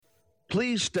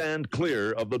Please stand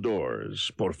clear of the doors.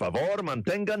 Por favor,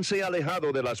 manténganse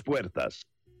alejado de las puertas.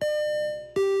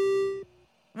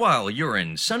 While you're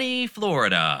in sunny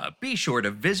Florida, be sure to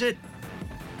visit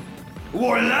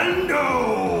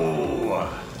Orlando!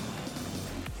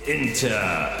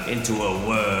 Enter into a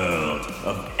world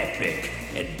of epic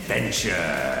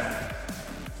adventure.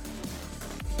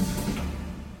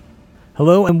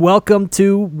 Hello and welcome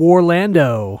to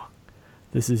Warlando.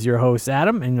 This is your host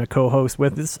Adam, and the co-hosts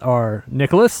with us are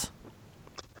Nicholas.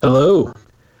 Hello.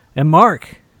 And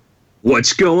Mark.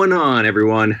 What's going on,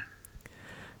 everyone?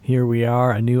 Here we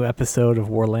are, a new episode of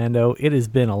Warlando. It has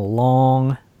been a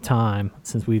long time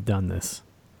since we've done this.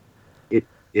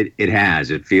 It has.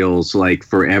 It feels like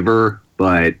forever,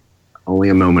 but only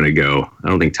a moment ago. I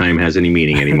don't think time has any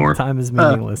meaning anymore. Time is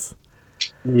meaningless.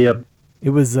 Yep.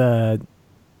 It was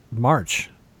March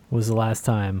was the last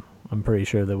time, I'm pretty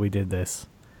sure, that we did this.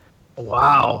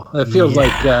 Wow. That feels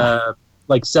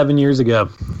like 7 years ago.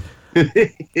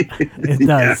 It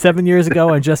does. 7 years ago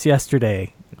and just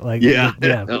yesterday. Yeah.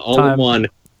 All in one.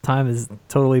 Time is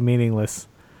totally meaningless.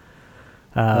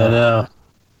 I know.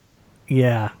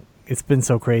 Yeah. It's been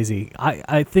so crazy.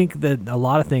 I think that a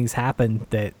lot of things happened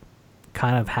that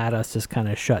kind of had us just kind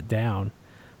of shut down.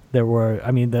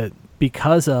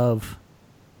 Because of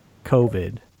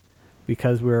COVID,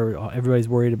 because everybody's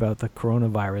worried about the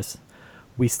coronavirus,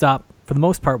 for the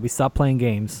most part, we stopped playing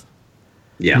games.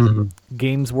 Yeah. Mm-hmm.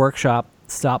 Games Workshop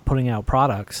stopped putting out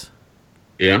products.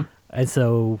 Yeah. And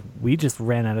so we just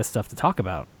ran out of stuff to talk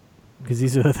about because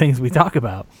these are the things we talk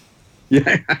about.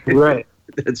 Yeah. Right.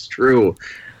 That's true.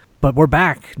 But we're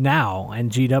back now, and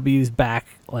GW's back,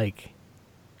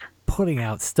 putting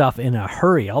out stuff in a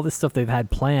hurry. All this stuff they've had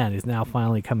planned is now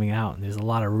finally coming out, and there's a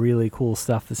lot of really cool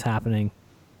stuff that's happening.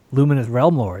 Luminous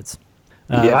Realm Lords.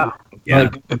 Yeah.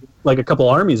 Like a couple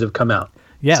armies have come out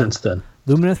since then.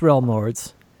 Luminous Realm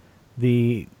Lords,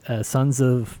 the Sons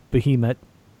of Behemoth,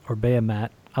 or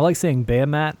Behemat. I like saying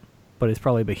Behemat, but it's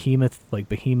probably Behemoth, like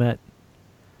Behemoth.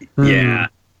 Yeah.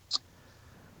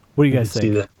 What do you guys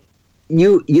think?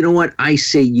 You know what? I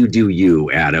say you do you,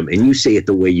 Adam, and you say it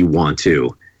the way you want to.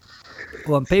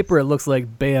 Well, on paper, it looks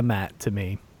like Behemat to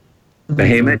me.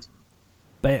 Behemoth?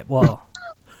 Well,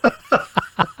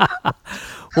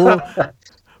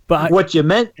 but what you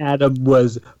meant, Adam,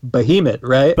 was Behemoth,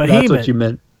 right? Behemoth. That's what you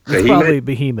meant. It's probably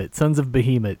Behemoth, Sons of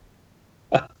Behemoth.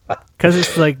 Because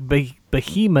it's like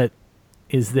Behemoth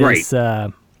is this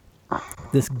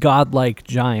this godlike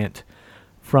giant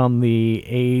from the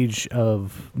age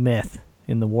of myth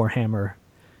in the Warhammer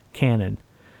canon.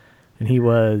 And he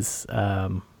was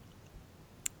a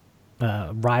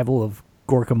rival of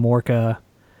Gorka Morka,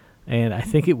 and I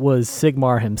think it was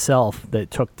Sigmar himself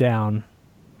that took down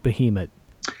Behemoth.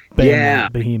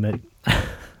 Behemoth.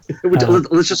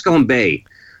 Let's just call him Bay.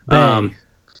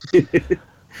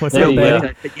 What's up,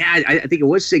 Bay? Yeah, I think it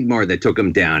was Sigmar that took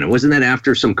him down. And wasn't that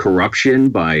after some corruption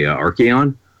by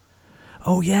Archaon?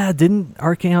 Oh, yeah. Didn't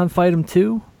Archaon fight him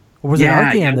too? Or was it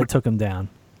Archaon that took him down?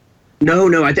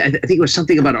 No. I think it was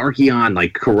something about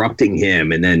Archaon, corrupting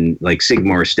him, and then,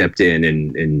 Sigmar stepped in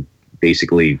and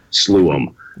basically slew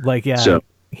him. So,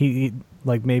 he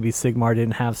maybe Sigmar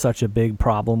didn't have such a big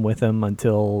problem with him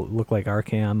until it looked like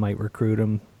Archaon might recruit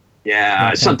him.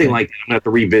 Yeah, something like that. I'm going to have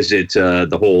to revisit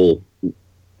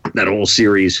that whole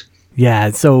series.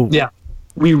 Yeah, so... Yeah,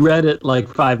 we read it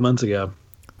 5 months ago.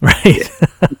 Right.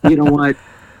 You know what,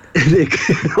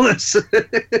 Nicholas?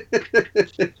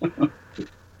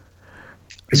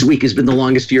 This week has been the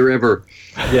longest year ever.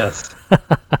 Yes.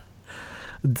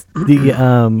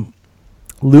 The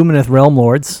Luminous Realm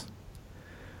Lords.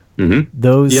 Mm-hmm.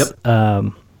 Those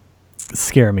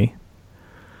scare me.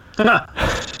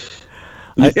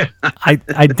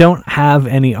 I don't have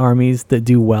any armies that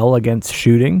do well against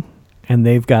shooting, and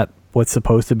they've got what's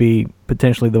supposed to be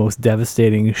potentially the most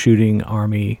devastating shooting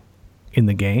army in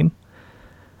the game.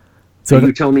 So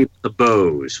you tell me the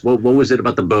bows. What was it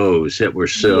about the bows that were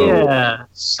so?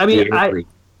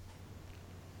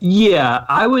 Yeah,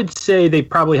 I would say they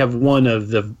probably have one of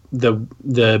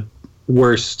the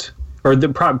worst, or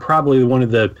probably one of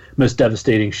the most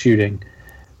devastating shooting.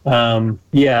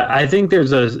 I think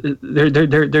there's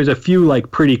a few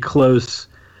pretty close,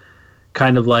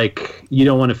 kind of you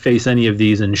don't want to face any of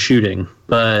these in shooting.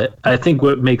 But I think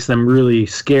what makes them really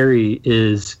scary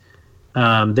is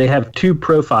they have two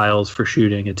profiles for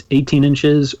shooting. It's 18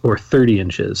 inches or 30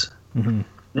 inches. Mm-hmm.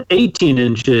 18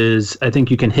 inches, I think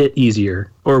you can hit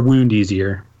easier or wound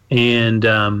easier, and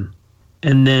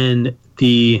then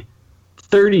the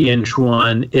 30-inch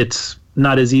one, it's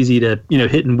not as easy to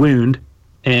hit and wound.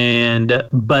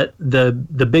 But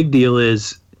the big deal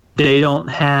is they don't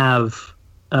have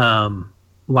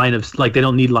line of like they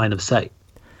don't need line of sight.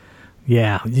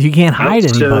 Yeah, you can't hide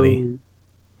anybody. So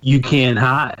you can't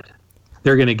hide.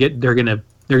 They're gonna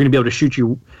be able to shoot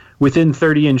you within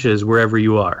 30 inches wherever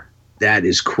you are. That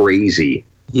is crazy.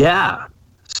 Yeah.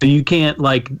 So you can't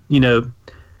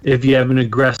if you have an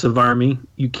aggressive army,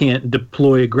 you can't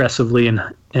deploy aggressively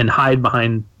and hide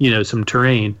behind, some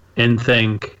terrain and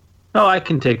think, oh, I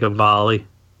can take a volley,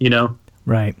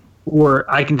 Right. Or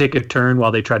I can take a turn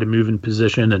while they try to move in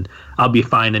position and I'll be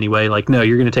fine anyway. Like, no,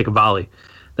 you're going to take a volley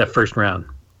that first round.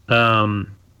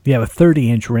 Yeah, with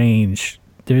 30-inch range,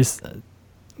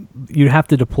 you'd have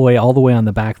to deploy all the way on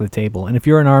the back of the table. And if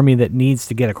you're an army that needs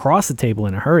to get across the table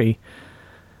in a hurry,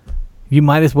 you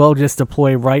might as well just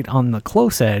deploy right on the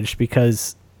close edge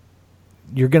because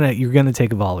you're gonna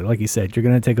take a volley. Like you said, you're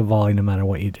gonna take a volley no matter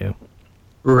what you do.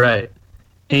 Right.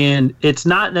 And it's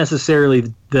not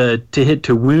necessarily the to hit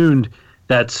to wound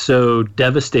that's so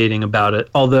devastating about it.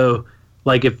 Although,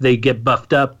 like, if they get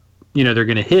buffed up, they're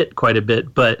going to hit quite a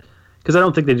bit. But because I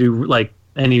don't think they do, like,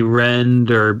 any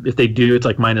rend, or if they do, it's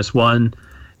like -1.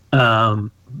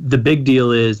 The big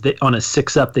deal is that on a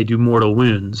 6-up, they do mortal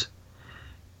wounds.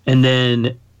 And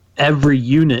then every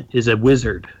unit is a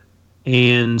wizard.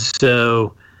 And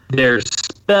so their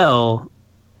spell,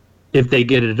 if they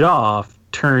get it off,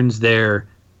 turns their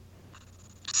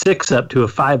 6-up to a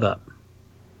 5-up.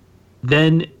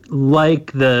 Then,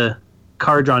 like the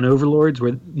Cardron Overlords,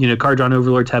 where Cardron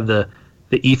Overlords have the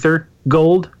ether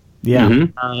gold. Yeah.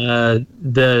 The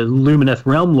Lumineth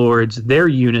Realm Lords, their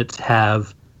units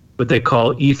have what they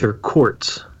call ether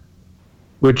quartz,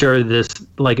 which are this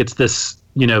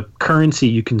currency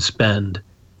you can spend,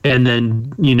 and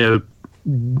then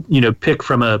pick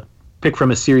from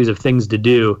a series of things to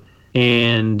do,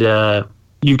 and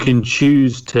you can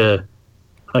choose to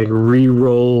like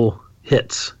re-roll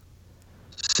hits.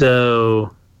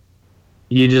 So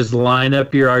you just line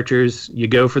up your archers, you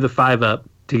go for the 5-up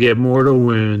to get mortal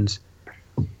wounds.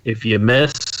 If you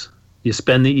miss, you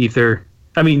spend the ether.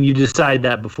 I mean, you decide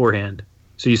that beforehand.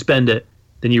 So you spend it,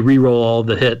 then you re-roll all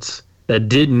the hits that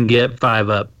didn't get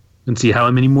 5-up and see how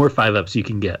many more 5-ups you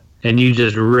can get. And you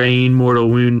just rain mortal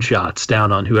wound shots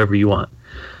down on whoever you want.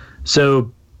 So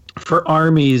for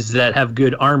armies that have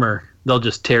good armor, they'll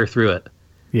just tear through it.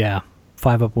 Yeah.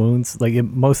 5-up wounds. Like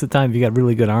most of the time, if you got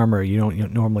really good armor, you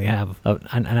don't normally have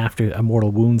an after a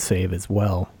mortal wound save as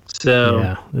well. So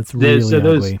yeah, that's really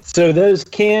ugly. So those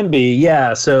can be,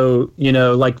 yeah. So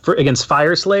like against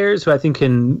Fire Slayers, who I think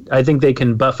they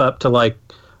can buff up to like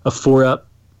a 4-up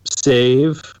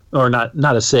save, or not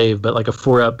a save, but like a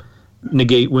 4-up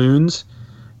negate wounds,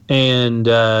 and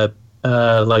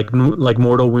like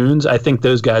mortal wounds. I think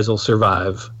those guys will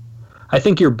survive. I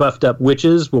think your buffed up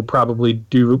witches will probably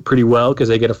do pretty well because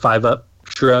they get a 5-up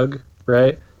shrug,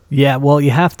 right? Yeah, well,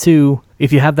 you have to,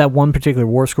 if you have that one particular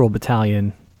War Scroll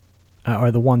battalion, or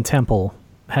the one temple,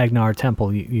 Hagnar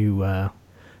Temple, you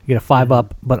get a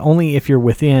 5-up, but only if you're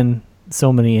within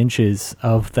so many inches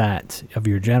of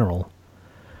your general.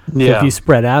 Yeah. So if you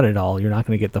spread out at all, you're not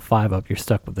going to get the 5-up. You're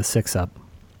stuck with the 6-up.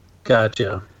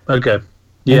 Gotcha. Okay.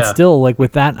 Yeah. And still, like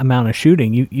with that amount of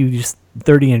shooting, you just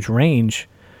 30-inch range.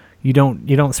 You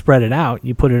don't spread it out.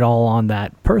 You put it all on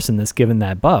that person that's given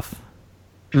that buff.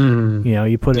 Mm.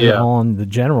 You put it all on the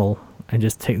general and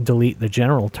just delete the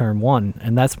general turn 1,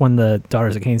 and that's when the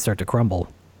Daughters of Cain start to crumble.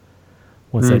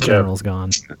 Once that general's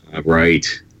gone. Right.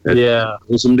 That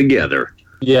pulls them together.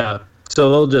 Yeah.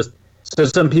 So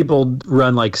some people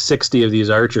run like 60 of these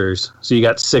archers. So you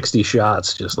got 60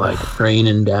 shots just like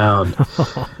raining down.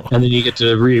 And then you get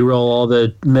to re-roll all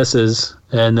the misses,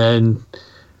 and then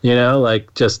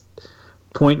like just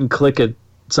point and click at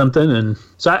something. And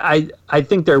so I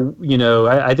think they're,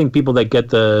 I think people that get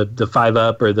the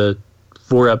 5-up or the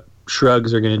 4-up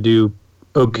shrugs are going to do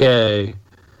okay.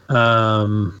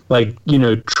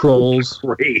 Trolls.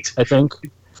 Great. I think,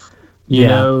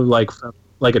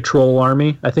 like a troll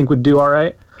army, I think would do all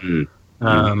right. Speaking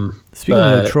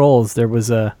of the trolls, there was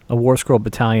a War Scroll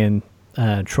battalion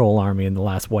troll army in the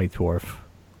last White Dwarf.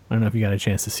 I don't know if you got a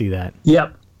chance to see that.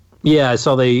 Yep. Yeah, I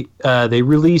saw they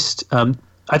released,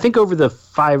 I think over the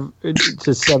 5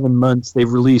 to 7 months,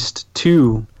 they've released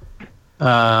 2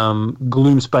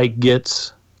 Gloomspite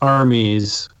Gitz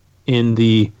armies in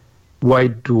the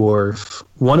White Dwarf.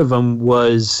 One of them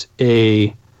was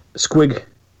a squig,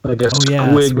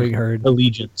 squig herd.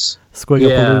 Allegiance.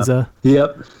 Squigapalooza. Yeah.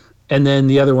 Yep. And then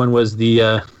the other one was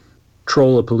the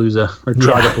Trollapalooza, or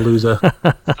Trollapalooza.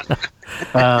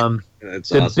 That's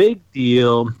the awesome. big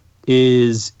deal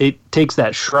is it takes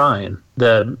that shrine,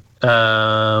 the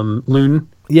Loon.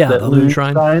 Yeah, the Loon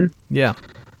Shrine. Yeah.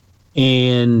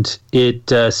 and it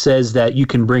says that you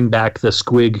can bring back the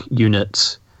squig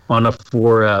units on a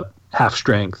 4-up half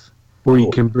strength, or you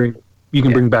can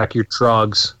bring back your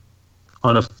trogs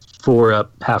on a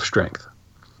 4-up half strength.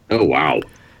 Oh wow!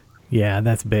 Yeah,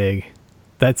 that's big.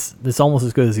 That's almost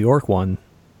as good as the orc one.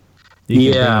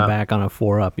 You can bring them back on a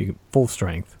 4-up. You can full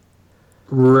strength.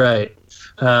 Right.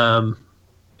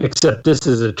 Except this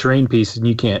is a terrain piece, and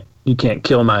you can't can't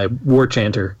kill my war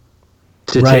chanter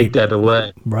to take that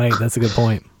away. Right, that's a good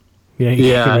point. Yeah,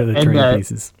 you can get rid of the terrain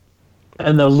pieces.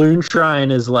 And the Loon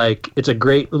Shrine is like, it's a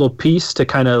great little piece to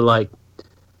kind of like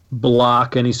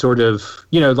block any sort of,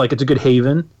 like it's a good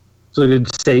haven. It's a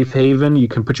good safe haven. You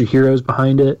can put your heroes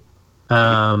behind it.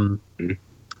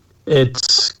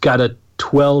 It's got a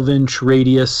 12-inch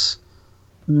radius,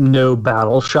 no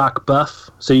battle shock buff.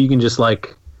 So you can just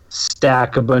like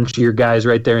stack a bunch of your guys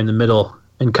right there in the middle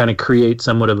and kind of create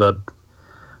somewhat of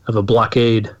a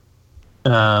blockade,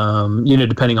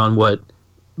 depending on what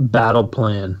battle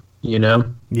plan,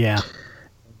 Yeah.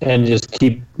 And just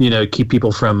keep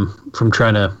people from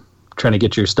trying to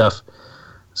get your stuff.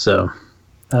 So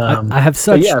I have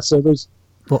such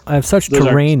I have such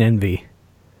terrain envy.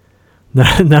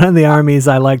 None of the armies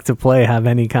I like to play have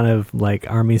any kind of like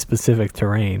army specific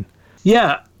terrain.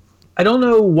 Yeah, I don't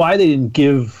know why they didn't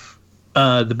give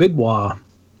the Big Wa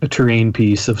a terrain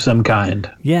piece of some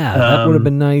kind. Yeah, that would have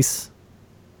been nice.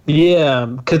 Yeah,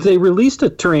 because they released a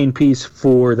terrain piece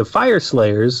for the Fire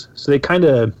Slayers, so they kind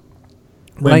of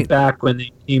went back when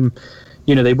they came.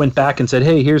 They went back and said,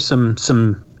 "Hey, here's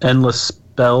some endless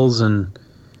spells and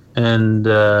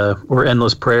or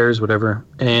endless prayers, whatever."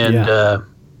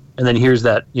 And then here's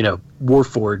that,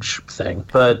 Warforge thing.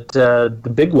 But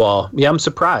the Big Wall, I'm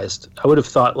surprised. I would have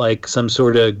thought like some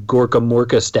sort of Gorka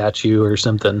Morka statue or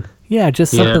something. Yeah,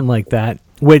 just something like that,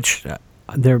 which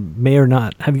there may or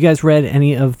not. Have you guys read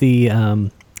any of the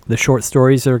short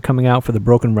stories that are coming out for the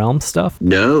Broken Realms stuff?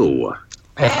 No.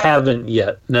 I haven't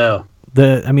yet, no.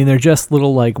 They're just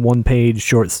little like one-page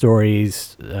short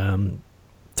stories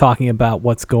talking about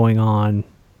what's going on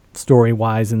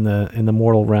story-wise in the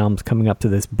Mortal Realms coming up to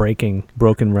this Broken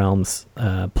Realms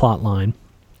plot line.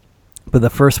 But the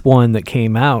first one that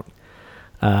came out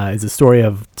is a story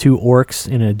of two orcs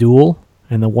in a duel,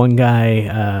 and the one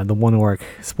guy, the one orc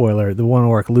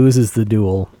loses the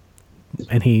duel,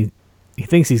 and he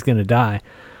thinks he's going to die,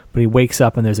 but he wakes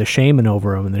up and there's a shaman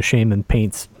over him, and the shaman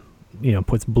paints,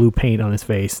 puts blue paint on his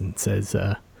face and says,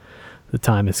 "The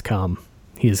time has come.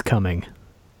 He is coming."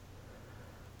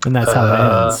 And that's how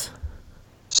it ends.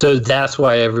 So that's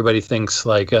why everybody thinks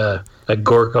like a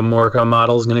Gorka Morka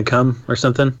model is going to come or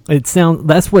something.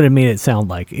 That's what it made it sound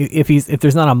like. If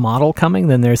there's not a model coming,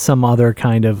 then there's some other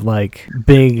kind of like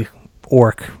big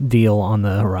orc deal on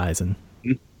the horizon.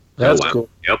 That's cool.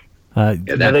 Yep. Are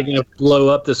they going to blow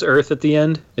up this Earth at the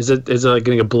end? Is it like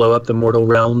going to blow up the Mortal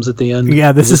Realms at the end?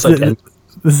 Yeah, this is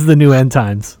the new end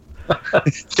times.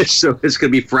 So it's going to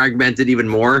be fragmented even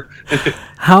more.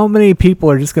 How many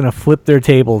people are just going to flip their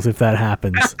tables if that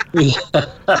happens?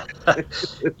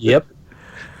 Yep.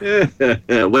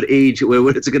 What age?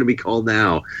 What is it going to be called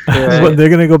now? Well, they're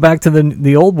going to go back to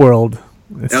the old world.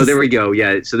 There we go.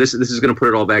 Yeah. So this is going to put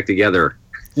it all back together.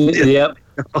 Yep.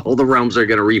 All the realms are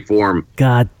going to reform.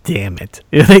 God damn it!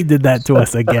 If they did that to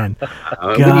us again.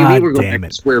 What do you mean we're going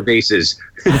back to square bases?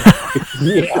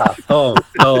 Yeah. Oh,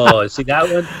 see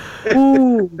that one?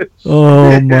 Ooh.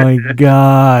 Oh my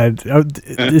God!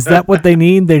 Is that what they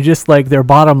need? They're just like their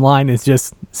bottom line is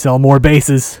just sell more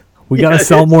bases. We gotta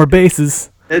sell more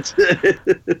bases.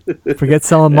 Forget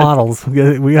selling models.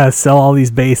 We gotta sell all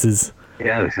these bases.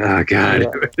 Yeah. Oh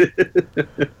God. Yeah.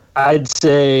 I'd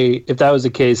say if that was the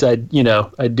case, I'd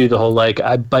do the whole like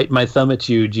I bite my thumb at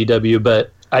you, GW,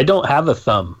 but I don't have a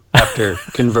thumb after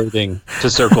converting to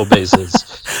circle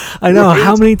bases. I know.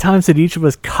 How many times did each of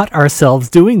us cut ourselves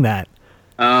doing that?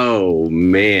 Oh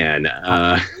man.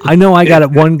 I know I got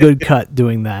one good cut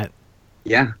doing that.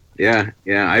 Yeah.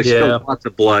 I spilled lots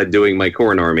of blood doing my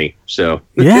Khorne army. So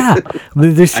yeah,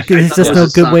 there's just no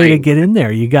good way to get in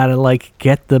there. You got to like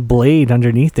get the blade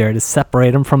underneath there to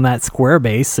separate them from that square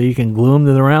base, so you can glue them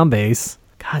to the round base.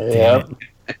 God damn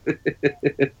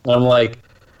it! I'm like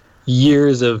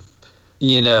years of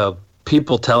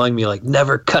people telling me like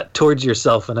never cut towards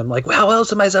yourself, and I'm like, well, how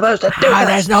else am I supposed to do this?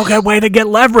 There's no good way to get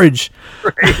leverage.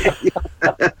 It's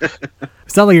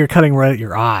not like you're cutting right at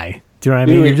your eye. Do you know what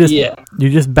I mean? You're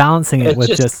just balancing it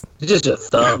with just a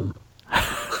thumb.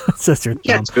 It's just your thumb.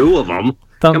 Yeah, two of them.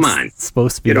 Thumb's Come on,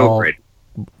 supposed to be get all over it.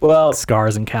 Well,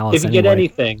 scars and callus. If you get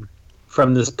anything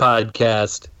from this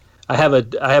podcast, I have a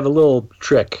little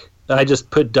trick. I just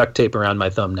put duct tape around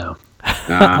my thumb now.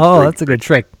 That's a good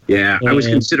trick. Yeah, I was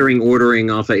considering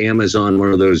ordering off of Amazon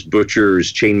one of those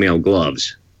butcher's chainmail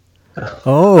gloves.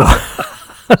 Oh,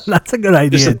 that's a good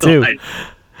idea too.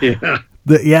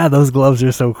 Yeah. Those gloves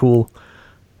are so cool.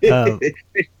 Or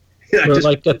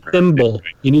like a thimble.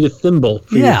 You need a thimble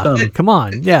for your thumb. Come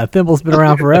on. Yeah, thimble's been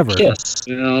around forever. Kiss.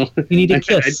 You need a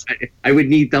kiss. I would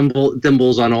need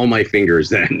thimbles on all my fingers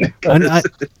then.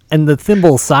 And the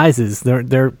thimble sizes,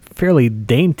 they're fairly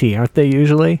dainty, aren't they?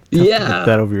 Usually. Yeah. Put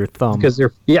that over your thumb. Because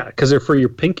they're for your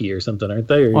pinky or something, aren't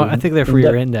they? Well, I think they're for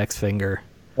your index finger.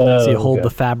 So you hold the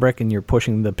fabric and you're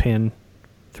pushing the pin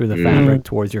through the fabric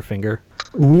towards your finger.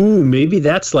 Ooh, maybe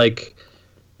that's like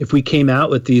if we came out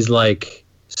with these like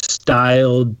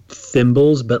styled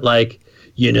thimbles, but like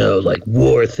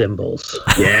war thimbles.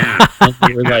 Yeah. And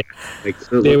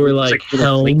they were like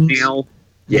helms.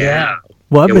 Yeah.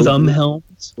 Well, thumb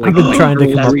helms. I've been trying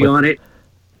to come up with on it.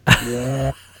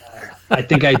 Yeah. I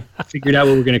think I figured out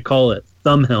what we're gonna call it.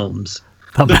 Thumb helms.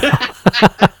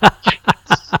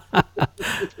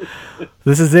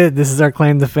 This is it. This is our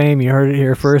claim to fame. You heard it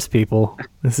here first, people.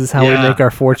 This is how we make our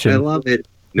fortune. I love it.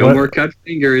 No more cut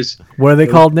fingers. What are they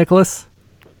called, Nicholas?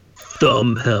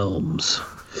 Thumb helms.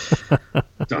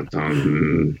 Dun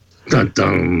dun dun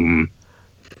dun.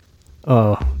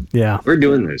 Oh, yeah. We're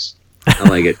doing this. I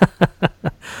like it.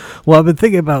 Well, I've been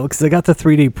thinking about, because I got the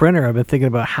 3D printer, I've been thinking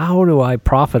about how do I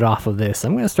profit off of this?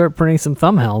 I'm going to start printing some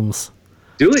thumb helms.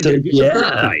 Do it. Do some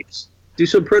prototypes. Do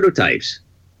some prototypes.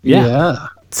 Yeah.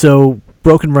 So,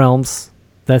 Broken Realms,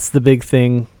 that's the big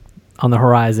thing on the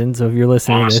horizon. So if you're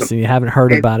listening to this and you haven't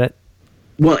heard about it.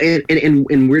 Well,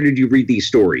 and where did you read these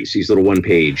stories? These little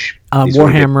one-page?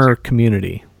 Warhammer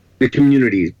Community. The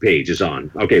community page is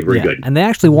on. Okay, very good. And they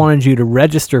actually wanted you to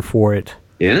register for it.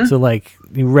 Yeah? So, like,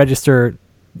 you register,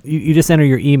 you just enter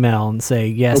your email and say,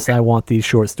 yes, I want these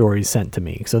short stories sent to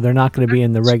me. So they're not going to be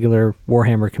in the regular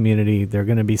Warhammer community. They're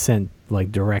going to be sent,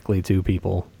 like, directly to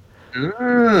people.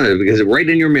 Because it's right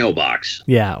in your mailbox.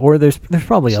 Yeah, or there's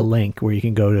probably a link where you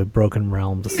can go to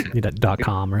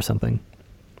brokenrealms.com or something.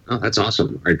 Oh, that's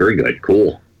awesome. All right, very good.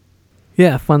 Cool.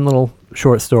 Yeah, fun little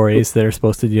short stories that are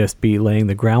supposed to just be laying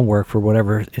the groundwork for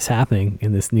whatever is happening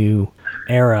in this new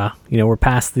era. You know, we're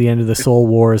past the end of the Soul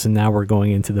Wars, and now we're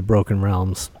going into the Broken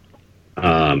Realms.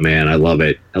 Man, I love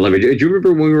it. I love it. Do you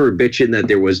remember when we were bitching that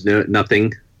there was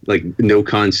nothing, like no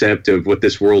concept of what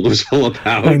this world was all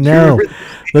about? I know.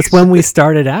 That's when we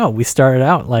started out. We started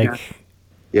out like...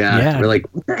 Yeah. We're like,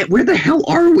 where the hell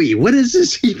are we? What is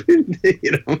this even?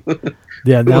 You know?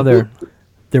 Yeah, now they're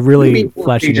really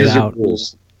fleshing it out.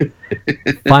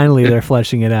 Finally, they're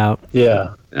fleshing it out.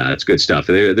 Yeah. That's good stuff.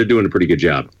 They're doing a pretty good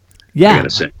job. Yeah. I gotta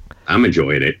say. I'm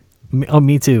enjoying it.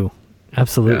 Me too.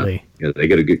 Absolutely. Yeah, they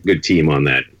got a good team on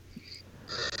that.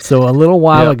 So a little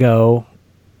while ago,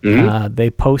 they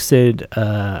posted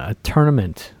a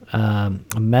tournament, a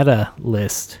meta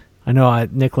list. I know,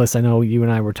 Nicholas, I know you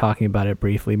and I were talking about it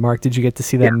briefly. Mark, did you get to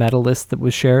see that meta list that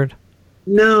was shared?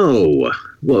 No.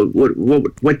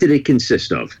 What did it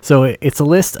consist of? So it's a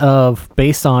list of,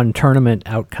 based on tournament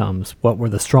outcomes, what were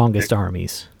the strongest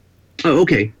armies. Oh,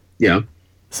 okay. Yeah.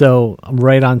 So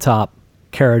right on top,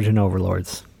 Kharadron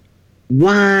Overlords.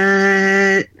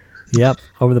 What? Yep.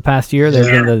 Over the past year, they've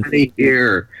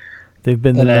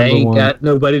been the number one. Got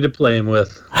nobody to play them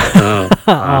with. Oh.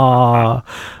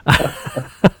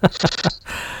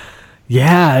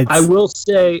 Yeah. I will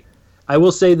say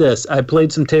this. I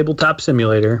played some Tabletop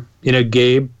Simulator. You know,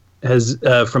 Gabe has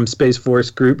from Space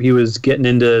Force Group. He was getting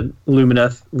into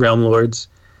Lumineth Realm Lords,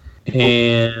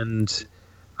 and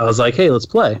I was like, "Hey, let's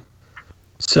play."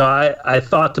 So I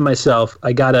thought to myself,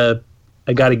 I gotta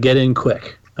get in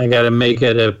quick. I gotta make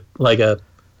it a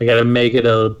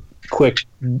quick,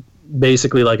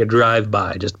 basically like a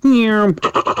drive-by, just and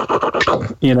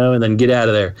then get out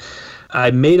of there. I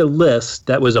made a list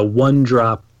that was a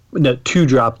 2-drop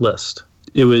list.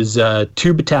 It was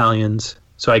 2 battalions,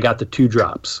 so I got the 2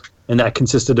 drops, and that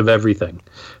consisted of everything.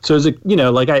 So it was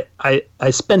I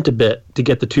spent a bit to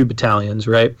get the 2 battalions,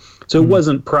 right? So it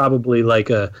wasn't probably like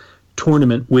a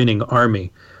tournament-winning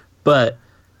army, but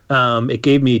it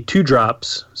gave me 2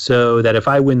 drops, so that if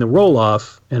I win the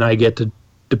roll-off and I get to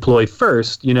deploy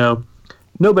first,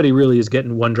 nobody really is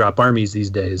getting 1-drop armies these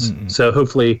days. So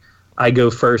hopefully I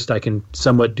go first. I can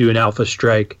somewhat do an alpha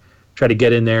strike, try to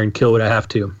get in there and kill what I have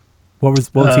to. What was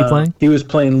he playing? He was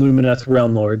playing Lumineth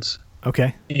Realm Lords.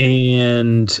 Okay.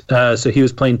 And so he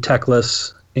was playing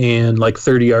Teclis and like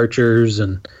 30 archers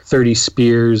and 30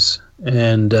 spears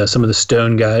and some of the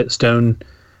stone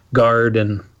guard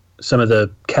and some of the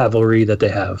cavalry that they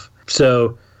have.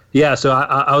 So yeah, so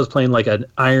I was playing like an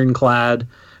ironclad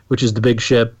which is the big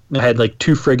ship. I had like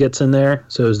 2 frigates in there,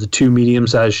 so it was the 2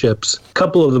 medium-sized ships. A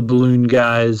couple of the balloon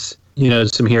guys,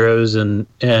 some heroes, and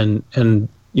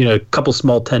a couple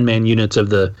small 10-man units of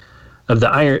the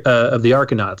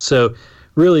Arkanauts. So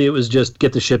really, it was just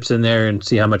get the ships in there and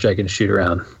see how much I can shoot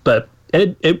around. But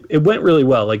it went really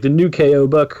well. Like the new KO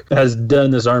book has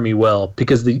done this army well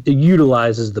because it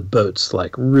utilizes the boats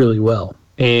like really well,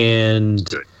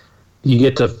 and you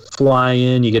get to fly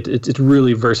in. It's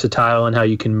really versatile in how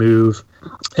you can move,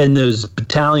 and those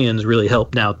battalions really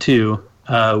help now too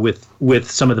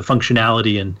with some of the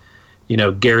functionality and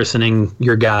garrisoning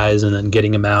your guys and then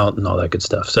getting them out and all that good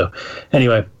stuff. So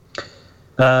anyway,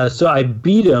 so I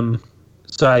beat him.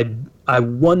 So I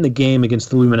won the game against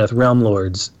the Lumineth Realm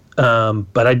Lords,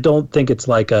 but I don't think it's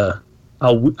like I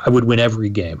would win every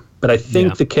game. But I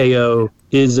think the KO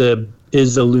is a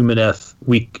Lumineth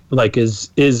weak, like is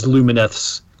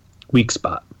Lumineth's weak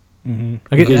spot,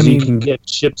 because you can get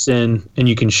ships in and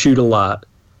you can shoot a lot,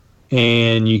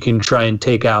 and you can try and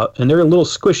take out. And they're a little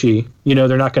squishy.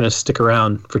 They're not going to stick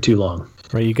around for too long.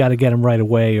 Right, you got to get them right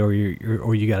away, or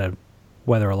you got to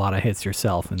weather a lot of hits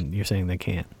yourself, and you're saying they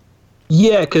can't.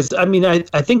 Yeah, because I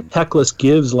think Teclis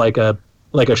gives like a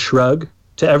shrug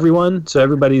to everyone, so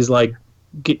everybody's like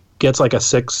gets like a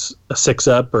 6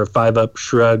 up or a 5 up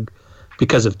shrug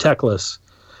because of Teclis.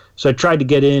 So I tried to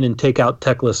get in and take out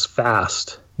Teclis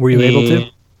fast. Were you able to?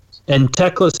 And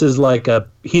Teclis is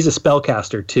he's a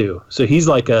spellcaster too. So he's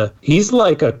like a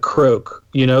Croak,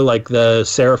 like the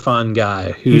Seraphon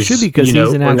guy. He should be, because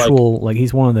he's an actual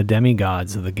he's one of the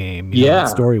demigods of the game.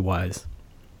 Story wise.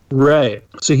 Right.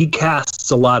 So he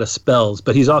casts a lot of spells,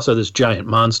 but he's also this giant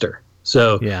monster.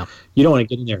 So you don't want to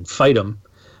get in there and fight him.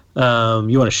 You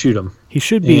want to shoot him. He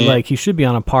should be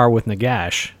on a par with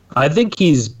Nagash. I think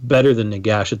he's better than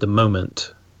Nagash at the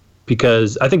moment,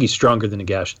 because I think he's stronger than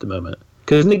Nagash at the moment.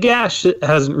 Because Nagash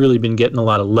hasn't really been getting a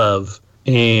lot of love,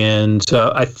 and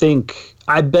so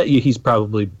I bet you he's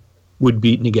probably would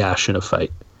beat Nagash in a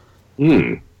fight.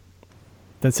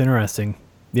 That's interesting.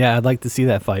 Yeah, I'd like to see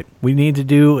that fight. We need to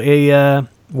do a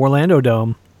Orlando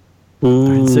Dome.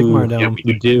 Ooh, Sigmar Dome. Yeah,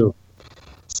 we do.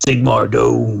 Sigmar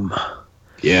Dome.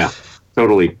 Yeah,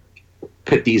 totally.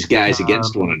 Pit these guys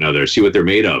against one another, see what they're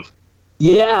made of.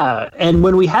 Yeah, and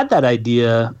when we had that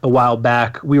idea a while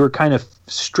back, we were kind of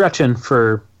stretching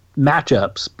for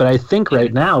matchups, but I think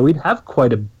right now we'd have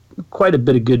quite a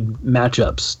bit of good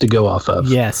matchups to go off of.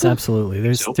 Yes, absolutely.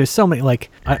 There's so many.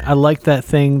 I like that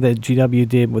thing that GW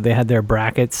did where they had their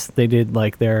brackets. They did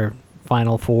their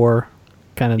Final Four,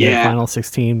 kind of their Final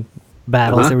 16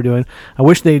 battles they were doing. I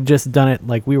wish they'd just done it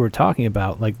like we were talking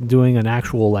about, doing an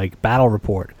actual battle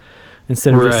report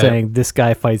instead of just saying this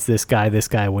guy fights this guy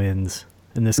wins,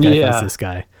 and this guy fights this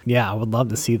guy. Yeah, I would love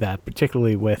to see that,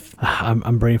 particularly with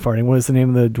I'm brain farting. What is the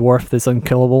name of the dwarf that's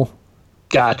unkillable?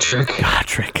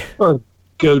 Gotrek. Or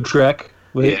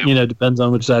Gotrek. Depends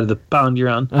on which side of the pound you're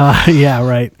on. Yeah,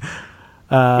 right.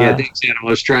 Thanks, Adam. I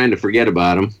was trying to forget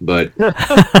about him, but...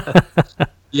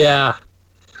 Yeah.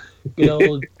 Good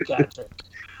old Gotrek.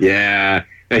 Yeah.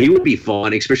 He would be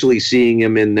fun, especially seeing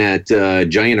him in that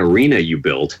giant arena you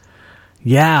built.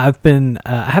 Yeah,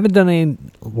 I haven't done any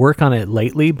work on it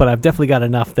lately, but I've definitely got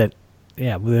enough that,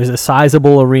 there's a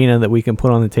sizable arena that we can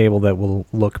put on the table that will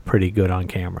look pretty good on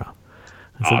camera.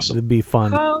 So awesome. It'd be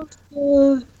fun.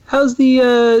 How's the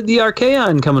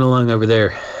Archaon coming along over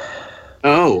there?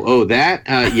 Oh, that?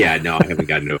 No, I haven't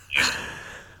gotten over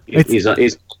it. He's a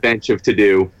bench of to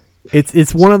do.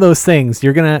 It's one of those things.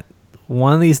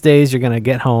 One of these days you're gonna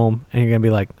get home and you're gonna be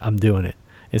like, I'm doing it.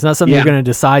 It's not something you're gonna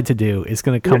decide to do. It's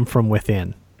gonna come from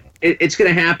within. It's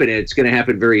gonna happen. It's gonna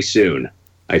happen very soon,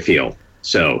 I feel.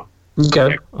 So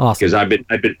okay, awesome. Because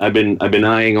I've been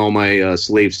eyeing all my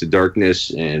Slaves to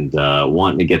Darkness and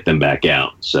wanting to get them back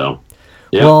out. So,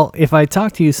 yeah. Well, if I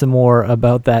talk to you some more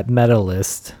about that meta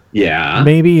list,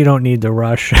 maybe you don't need to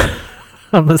rush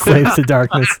on the Slaves to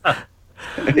Darkness.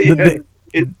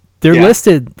 They're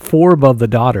listed 4 above the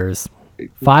Daughters,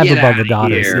 5 above the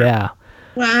Daughters. Here. Yeah.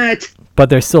 What? But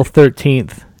they're still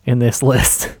 13th in this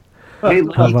list. Hey,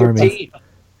 lucky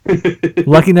 13.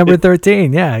 Lucky number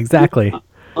 13. Yeah, exactly.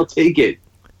 I'll take it.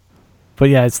 But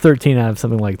yeah, it's 13 out of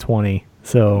something like 20.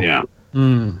 So yeah.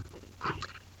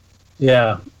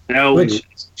 Yeah. No, Which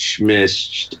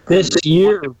this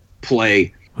year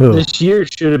play. Who? This year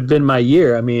should have been my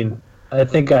year. I mean, I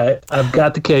think I've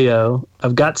got the KO.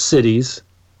 I've got cities.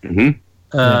 Mm-hmm.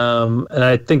 And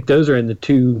I think those are in the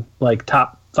 2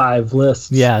 top 5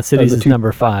 lists. Yeah, cities is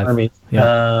number 5. Armies.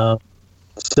 Yeah.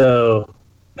 So,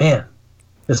 man,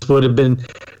 this would have been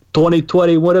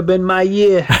 2020 would have been my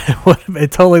year.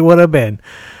 It totally would have been.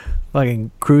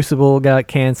 Fucking Crucible got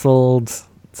canceled.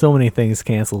 so many things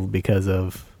canceled because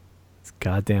of this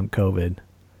goddamn COVID.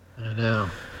 I know.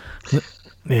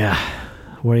 Yeah.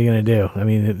 What are you going to do? I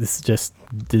mean, this is just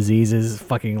diseases,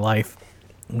 fucking life.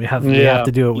 We have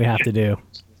to do what we have to do.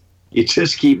 You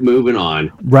just keep moving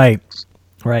on. Right.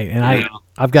 And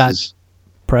I've got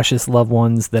precious loved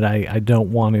ones that I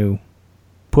don't want to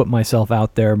put myself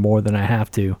out there more than I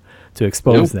have to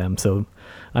expose them. So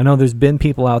I know there's been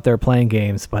people out there playing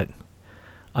games, but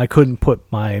I couldn't put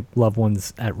my loved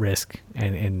ones at risk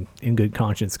and in good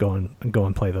conscience go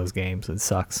and play those games. It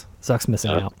sucks. Sucks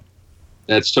missing out.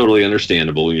 That's totally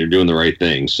understandable, and you're doing the right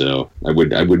thing. So I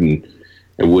wouldn't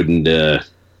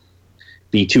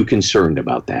be too concerned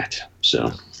about that.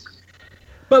 So,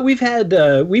 but we've had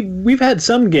we've had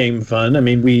some game fun. I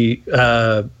mean, we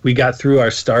got through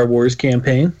our Star Wars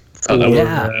campaign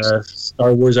for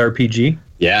Star Wars RPG.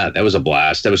 Yeah, that was a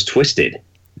blast. That was twisted.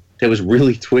 That was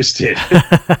really twisted.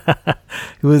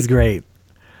 It was great.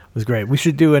 We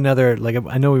should do another, like,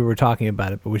 I know we were talking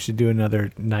about it, but we should do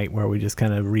another night where we just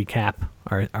kind of recap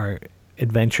our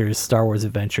adventures, Star Wars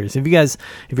adventures. If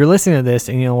you're listening to this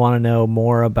and you want to know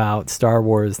more about Star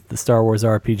Wars, the Star Wars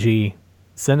RPG,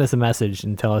 send us a message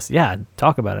and tell us,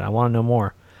 talk about it. I want to know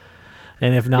more.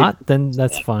 And if not, then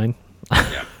that's fine.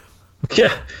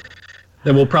 Yeah.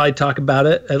 Then we'll probably talk about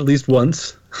it at least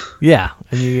once. Yeah.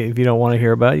 And if you don't want to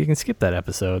hear about it, you can skip that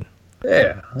episode.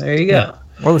 Yeah. There you go.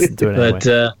 Or listen to it anyway.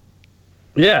 But,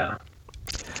 yeah.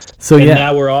 So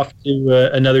now we're off to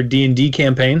another D&D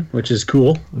campaign, which is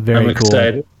cool. Very I'm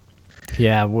excited.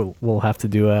 Yeah, we'll have to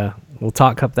do we'll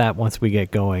talk up that once we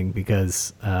get going,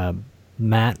 because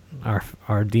Matt, our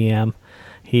DM,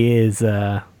 he is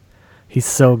he's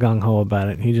so gung ho about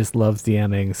it. He just loves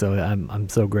DMing, so I'm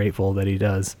so grateful that he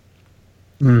does.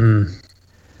 Mm-hmm.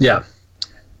 Yeah.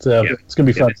 So it's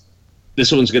gonna be fun. This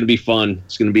one's gonna be fun.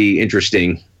 It's gonna be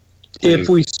interesting. If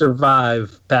we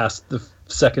survive past the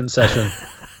second session.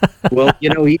 Well,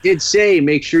 he did say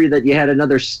make sure that you had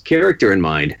another character in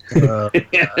mind. I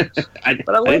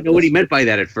didn't know what he meant by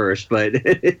that at first, but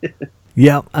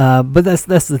yeah, but that's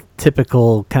the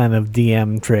typical kind of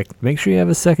DM trick. Make sure you have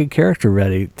a second character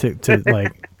ready to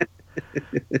like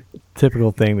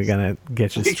typical thing to kind of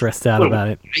get you stressed out about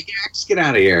it. Get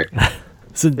out of here.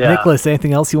 So, Nicholas,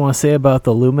 anything else you want to say about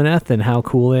the Lumineth and how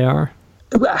cool they are?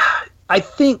 I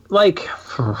think,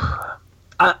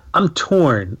 I'm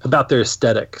torn about their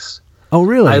aesthetics. Oh,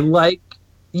 really? I like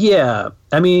the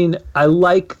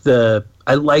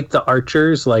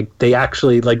archers. Like, they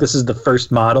actually, this is the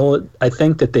first model, I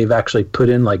think, that they've actually put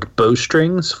in,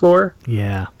 bowstrings for.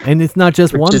 Yeah. And it's not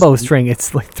just one bowstring,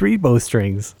 it's 3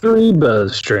 bowstrings. 3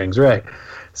 bowstrings, right.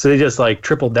 So they just,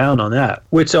 tripled down on that.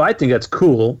 So I think that's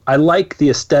cool. I like the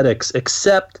aesthetics,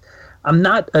 except I'm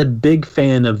not a big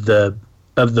fan of the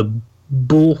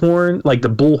bullhorn, the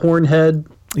bullhorn head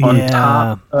on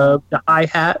top of the eye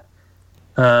hat.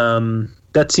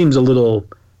 That seems a little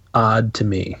odd to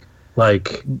me.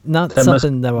 Not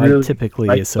something that I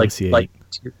typically associate.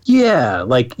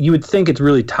 You would think it's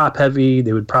really top heavy.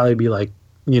 They would probably be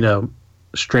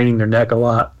straining their neck a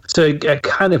lot. So it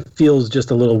kind of feels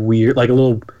just a little weird, a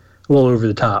little over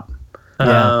the top.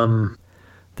 Yeah.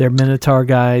 They're Minotaur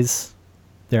guys.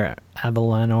 They're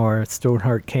Avalanor,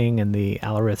 Stoneheart King, and the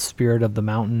Alarith Spirit of the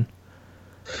Mountain.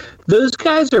 Those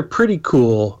guys are pretty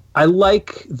cool. I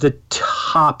like the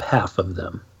top half of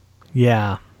them.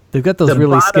 Yeah. They've got those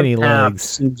really skinny legs.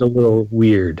 Seems a little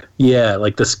weird. Yeah,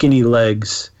 the skinny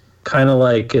legs. Kind of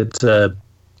like it's a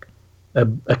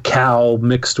cow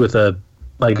mixed with a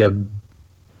deer.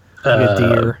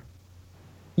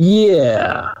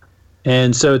 Yeah.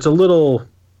 And so it's a little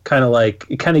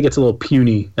it kind of gets a little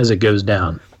puny as it goes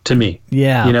down to me.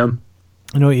 Yeah. I know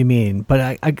what you mean,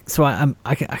 but I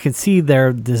can see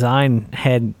their design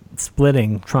head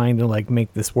splitting, trying to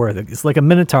make this work. It's like a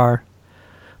Minotaur,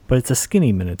 but it's a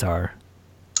skinny Minotaur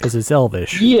because it's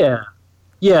elvish. Yeah.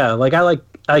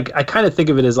 I kind of think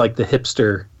of it as the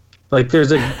hipster.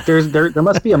 There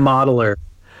must be a modeler,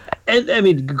 and I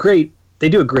mean, great. They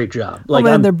do a great job.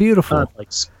 They're beautiful. I'm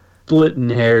not, splitting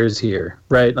hairs here,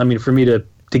 right? I mean, for me to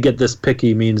get this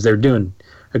picky means they're doing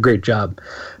a great job,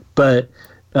 but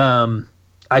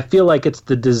I feel like it's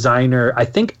the designer.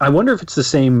 I wonder if it's the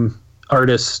same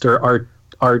artist or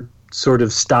art sort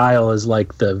of style as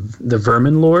the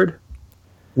Vermin Lord,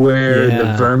 where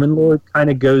the Vermin Lord kind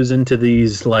of goes into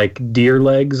these deer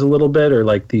legs a little bit,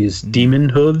 or these demon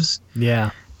hooves.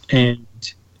 Yeah. And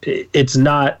it's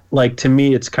not to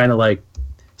me, it's kind of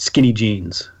skinny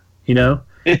jeans,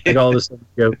 all of a sudden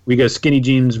we go skinny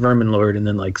jeans Vermin Lord, and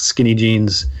then skinny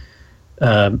jeans,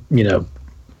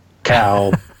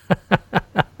 cow.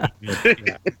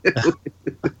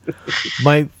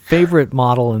 My favorite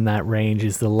model in that range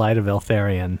is the Light of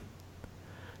Eltharion.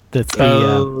 That's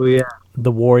the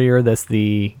warrior. That's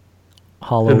the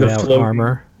hollowed out floating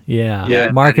armor. Yeah.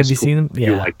 Yeah, Mark, that have you is seen him?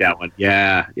 You like that one?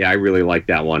 Yeah, I really like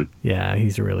that one. Yeah,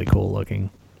 he's really cool looking.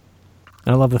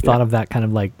 I love the thought of that kind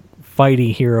of like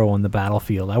fighty hero on the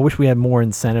battlefield. I wish we had more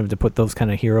incentive to put those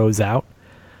kind of heroes out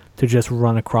to just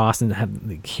run across and have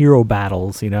like, hero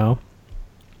battles, you know?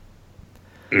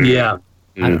 Yeah.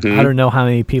 I don't know how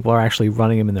many people are actually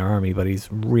running him in their army, but he's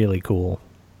really cool.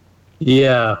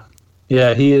 Yeah.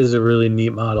 Yeah, he is a really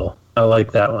neat model. I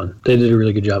like that one. They did a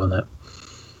really good job on that.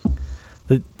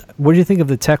 What do you think of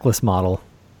the Teclis model?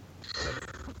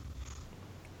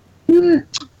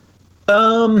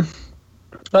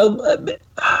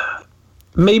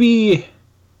 Maybe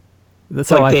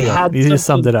That's like how I they feel. had You just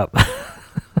summed it up.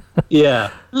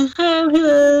 yeah.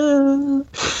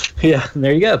 Yeah,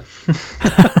 there you go.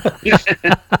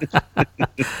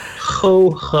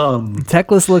 Ho hum.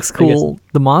 Teclis looks cool.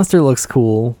 The monster looks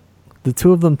cool. The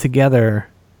two of them together.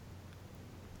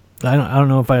 I don't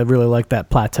know if I really like that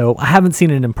plateau. I haven't seen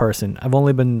it in person. I've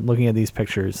only been looking at these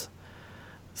pictures.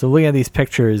 So looking at these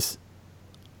pictures,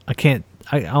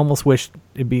 I almost wish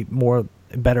it'd be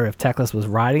better if Teclis was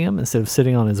riding him instead of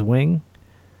sitting on his wing.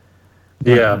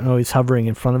 Yeah. I know he's hovering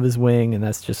in front of his wing, and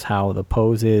that's just how the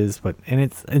pose is. And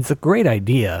it's a great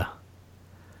idea.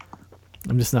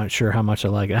 I'm just not sure how much I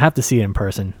like it. I have to see it in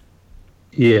person.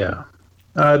 Yeah.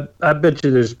 I bet you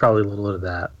there's probably a little bit of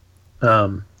that.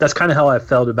 That's kind of how I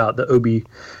felt about the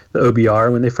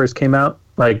OBR when they first came out.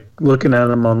 Like, looking at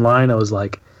them online, I was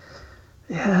like,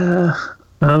 yeah,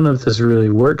 I don't know if this really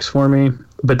works for me.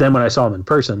 But then when I saw them in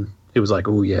person, it was like,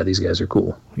 oh, yeah, these guys are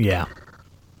cool. Yeah.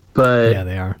 But yeah,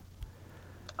 they are.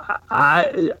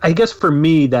 I guess for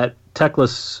me, that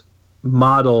Teclis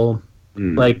model,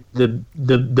 like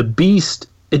the beast,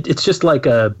 it's just like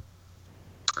the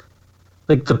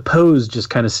pose just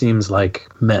kind of seems like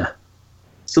meh.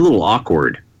 It's a little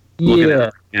awkward. Yeah.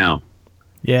 Now,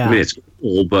 Yeah. I mean, it's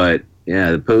cool, but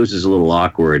yeah, the pose is a little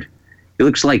awkward. It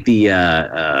looks like the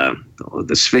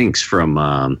Sphinx from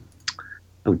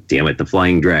the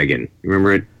Flying Dragon.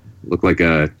 Remember it? Looked like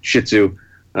a Shih Tzu.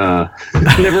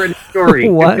 Never ending story.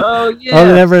 What? Oh yeah. Oh,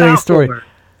 the never-ending story. Falconer.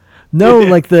 No,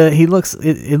 like it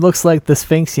looks like the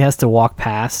Sphinx he has to walk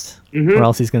past, or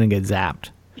else he's gonna get zapped.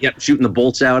 Yep, shooting the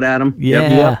bolts out at him. Yeah.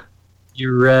 Yep.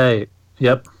 You're right.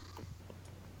 Yep.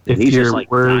 And he's just like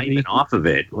diving off of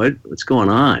it. What's going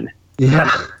on? Yeah.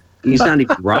 He's not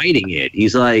even riding it.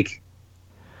 He's like,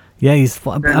 Yeah, he's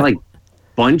like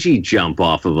bungee jump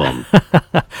off of him.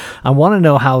 I want to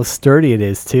know how sturdy it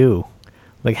is too.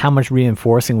 Like, how much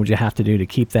reinforcing would you have to do to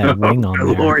keep that wing on there?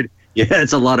 Lord, yeah,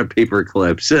 it's a lot of paper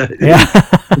clips. Yeah,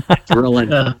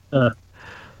 Drilling.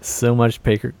 so much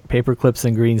paper clips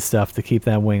and green stuff to keep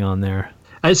that wing on there.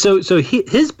 And so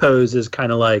his pose is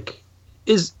kind of like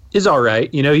is all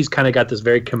right. You know, he's kind of got this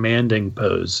very commanding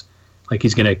pose, like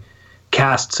he's gonna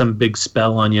cast some big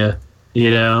spell on you.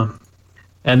 You know,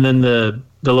 and then the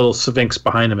little Sphinx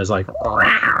behind him is like,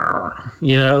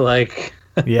 you know, like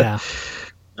Yeah.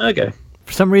 okay.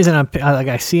 For some reason,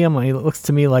 I see him. He looks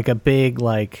to me like a big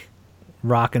like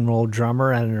rock and roll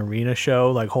drummer at an arena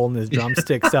show, like holding his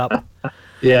drumsticks up.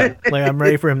 Yeah. Like, I'm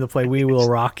ready for him to play "We Will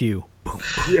Rock You." Boom,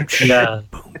 boom, Yeah.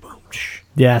 boom, boom.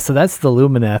 Yeah. So that's the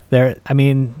Lumineth. There. I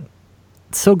mean,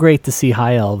 it's so great to see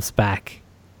high elves back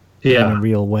in a Yeah.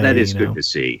 real way. That is you know? good to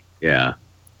see. Yeah.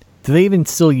 Do they even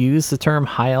still use the term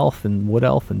high elf and wood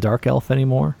elf and dark elf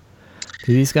anymore?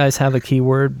 Do these guys have a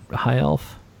keyword high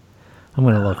elf? I'm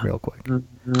gonna look real quick.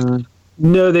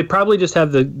 No, they probably just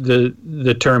have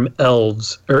the term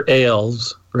elves or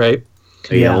elves, right?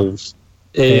 Yeah. Elves.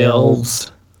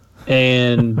 Elves.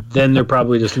 And then they're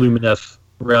probably just Lumineth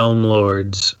realm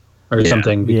lords or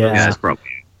something. Yeah. Yeah, that's probably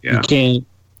it. Yeah.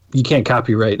 You can't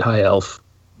copyright high elf.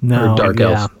 No, Or dark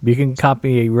yeah. elf. You can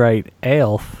copyright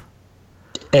elf.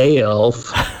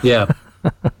 Elf. Yeah.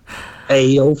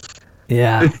 Elf.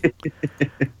 Yeah.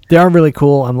 They are really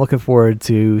cool. I'm looking forward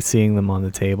to seeing them on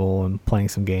the table and playing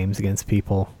some games against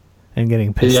people and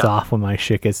getting pissed off when my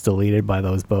shit gets deleted by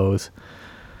those bows.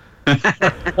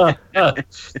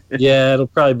 Yeah, it'll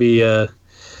probably be I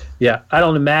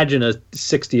don't imagine a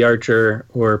 60 archer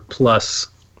or plus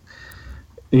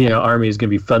army is going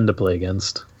to be fun to play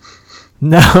against.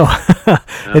 No. I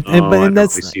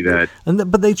that's totally see that.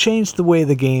 but they changed the way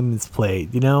the game is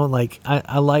played. Like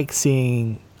I like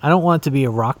seeing. I don't want it to be a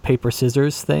rock paper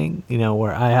scissors thing.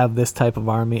 Where I have this type of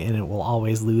army and it will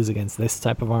always lose against this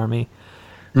type of army.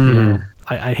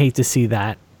 I hate to see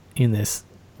that in this.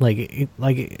 Like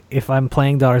if I'm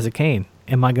playing Daughters of Khaine,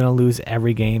 am I going to lose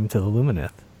every game to the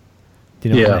Lumineth?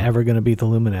 ever going to beat the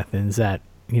Lumineth? And is that,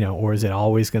 or is it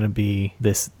always going to be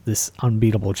this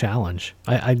unbeatable challenge?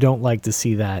 I don't like to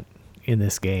see that in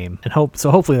this game, and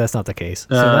hopefully that's not the case.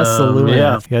 So that's the Lumineth.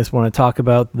 Yeah. You guys want to talk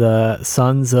about the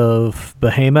Sons of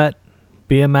Behemat?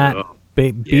 Behemat.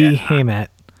 Behemat.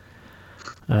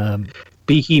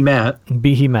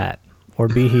 Or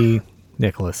Behe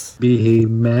Nicholas.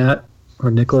 Behemat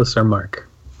or Nicholas or Mark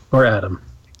or Adam.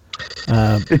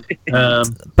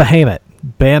 Behemat.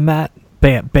 Behemat.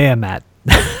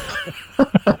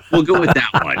 We'll go with that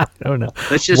one. I don't know.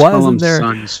 Let's just call them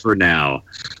Sons for now.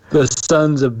 The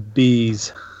Sons of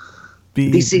Bees.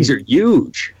 These things are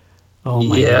huge. Oh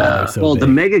my god! They're so big. The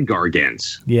Mega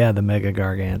Gargants. Yeah, the Mega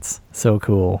Gargants. So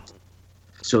cool.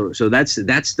 So that's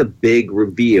the big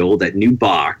reveal, that new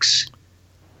box,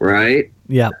 right?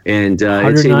 Yeah. And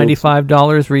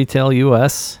 $195 retail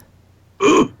US.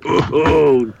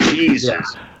 Oh,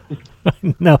 Jesus!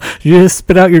 No, you just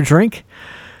spit out your drink.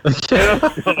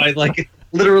 I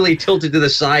literally tilted to the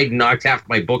side and knocked half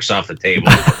my books off the table.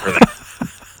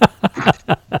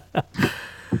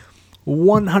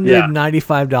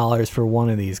 $195 for one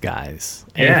of these guys.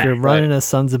 And if you're running a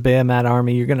Sons of Behemat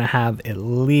army, you're going to have at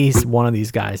least one of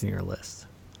these guys in your list.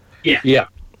 Yeah.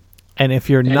 And if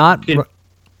you're not...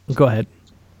 Go ahead.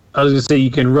 I was going to say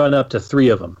you can run up to 3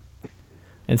 of them.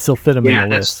 And still fit them in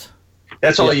the list.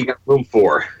 That's all you got room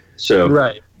for. So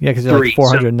right. Yeah, because they're like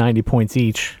 490 points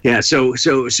each. Yeah, so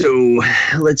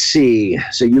let's see.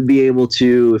 So you'd be able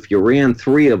to, if you ran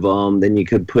 3 of them, then you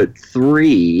could put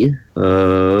 3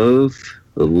 of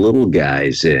the little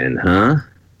guys in, huh?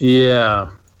 Yeah.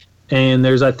 And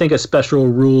there's, I think, a special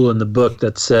rule in the book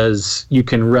that says you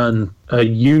can run a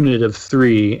unit of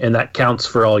 3, and that counts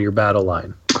for all your battle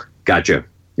line. Gotcha.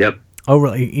 Yep. Oh,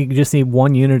 really? You just need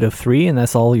 1 unit of 3, and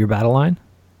that's all your battle line?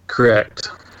 Correct.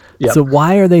 Yep. So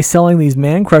why are they selling these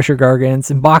Man Crusher Gargants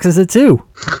in boxes of 2?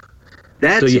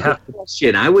 That's a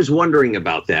question. I was wondering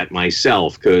about that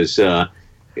myself, because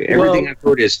everything I've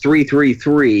heard is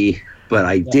 333, but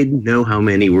I didn't know how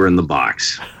many were in the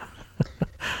box.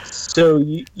 So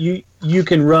you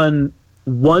can run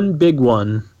 1 big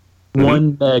one,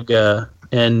 1 mega,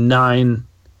 and 9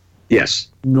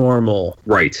 normal.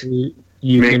 Right.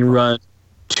 You can run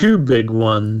 2 big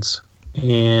ones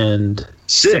and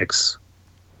 6.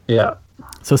 Yeah.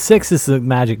 So 6 is the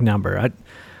magic number.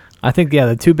 I think,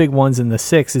 the 2 big ones and the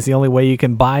 6 is the only way you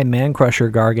can buy Man Crusher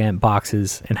Gargant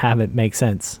boxes and have it make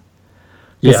sense.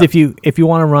 Because if you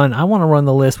want to run, I want to run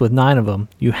the list with 9 of them,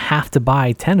 you have to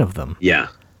buy 10 of them. Yeah.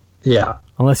 Yeah.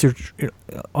 Unless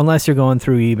you're going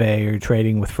through eBay or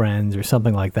trading with friends or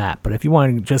something like that. But if you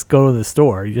want to just go to the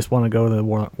store, you just want to go to the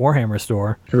Warhammer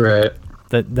store. Right.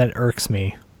 That irks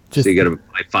me. So you got to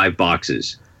buy 5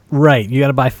 boxes. Right. You got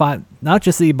to buy 5. Not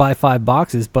just that you buy 5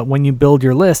 boxes, but when you build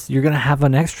your list, you're going to have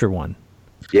an extra one.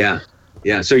 Yeah.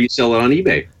 Yeah. So you sell it on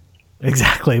eBay.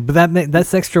 Exactly. But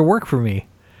that's extra work for me.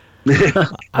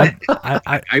 I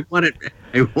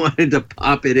wanted to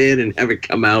pop it in and have it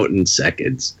come out in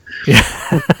seconds. Yeah.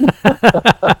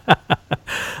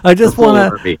 I just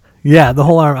want to. Yeah, the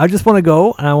whole army. I just want to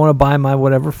go and I want to buy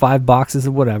my 5 boxes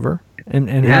of whatever and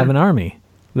have an army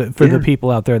for the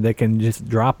people out there that can just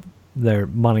drop their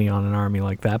money on an army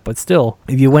like that. But still,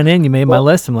 if you went in, you made my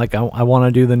list. I'm like, I want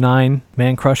to do the 9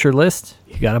 Man Crusher list.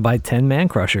 You got to buy 10 Man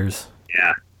Crushers.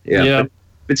 Yeah.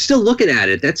 But still, looking at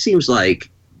it, that seems like,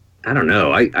 I don't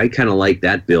know. I kind of like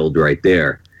that build right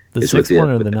there. The 6 one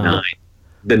or the 9?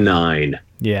 The 9.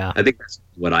 Yeah. I think that's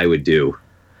what I would do.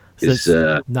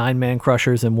 So 9 Man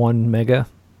Crushers and 1 Mega?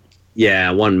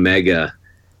 Yeah, 1 Mega.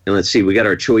 And let's see, we got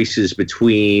our choices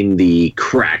between the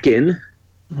Kraken.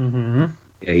 Mm-hmm.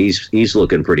 Yeah, he's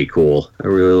looking pretty cool. I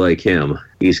really like him.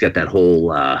 He's got that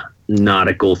whole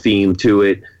nautical theme to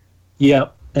it. Yeah,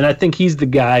 and I think he's the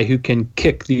guy who can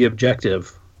kick the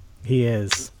objective. He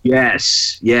is.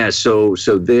 Yes. Yeah. So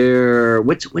they're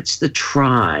what's the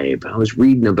tribe? I was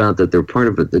reading about that. They're part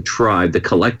of the tribe, the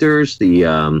Collectors.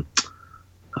 The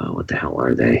what the hell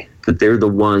are they? But they're the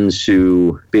ones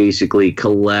who basically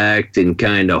collect and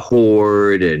kind of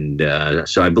hoard, and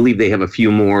so I believe they have a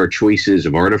few more choices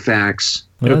of artifacts.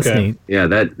 Well, that's neat. Yeah,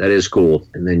 that is cool.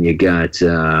 And then you got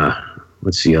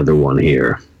what's the other one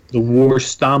here? The War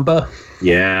Stomper.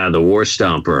 Yeah, the War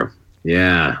Stomper.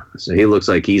 Yeah, so he looks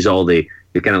like he's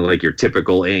you're kind of like your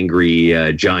typical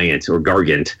angry giant or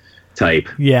gargant type.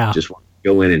 Yeah. Just want to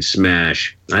go in and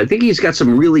smash. I think he's got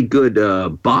some really good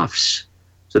buffs.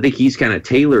 So I think he's kind of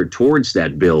tailored towards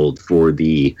that build for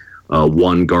the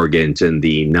 1 Gargant and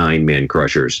the 9 Man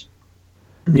Crushers.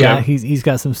 Yeah, he's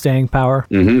got some staying power.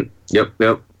 Mm-hmm.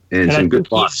 Yep. And some good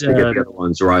buffs to get the other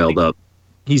ones riled up.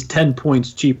 He's 10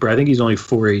 points cheaper. I think he's only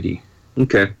 480.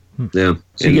 Okay. Yeah.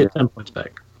 So you get 10 points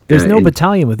back. There's no and-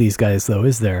 battalion with these guys, though,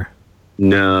 is there?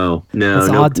 No, That's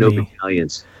no odd to me.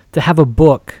 battalions. To have a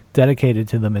book dedicated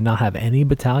to them and not have any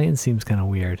battalion seems kind of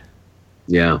weird.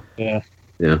 Yeah. Yeah.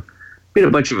 Yeah. We had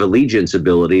a bunch of allegiance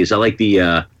abilities. I like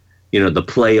the the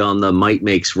play on the might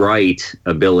makes right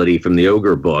ability from the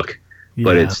ogre book,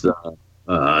 but Yeah. it's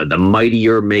the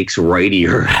mightier makes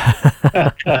rightier.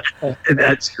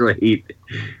 That's great.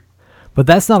 But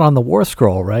that's not on the War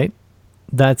Scroll, right?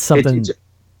 That's something. It's-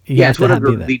 you yeah, have it's to one of have her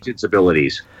be that. allegiance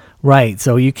abilities. Right,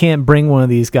 so you can't bring one of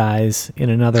these guys in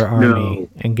another army No.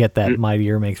 and get that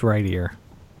mightier makes rightier.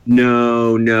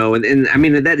 No, and I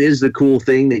mean that is the cool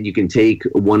thing, that you can take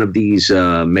one of these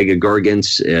mega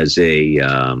gargants as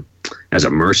a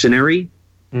mercenary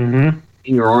Mm-hmm.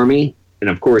 in your army, and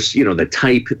of course, the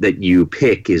type that you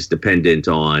pick is dependent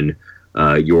on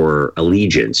your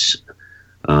allegiance.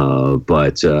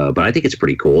 But I think it's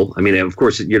pretty cool. I mean, of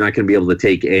course, you're not going to be able to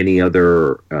take any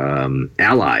other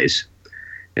allies,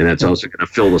 and that's also going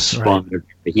to fill the spot of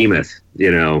Behemoth,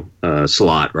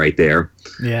 slot right there.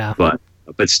 Yeah.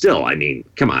 But still, I mean,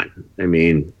 come on. I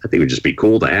mean, I think it would just be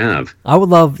cool to have. I would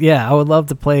love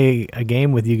to play a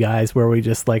game with you guys where we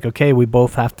just okay, we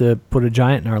both have to put a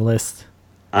giant in our list.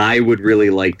 I would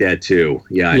really like that too.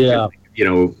 Yeah. Yeah.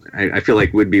 I feel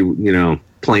like we'd be,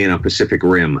 playing on Pacific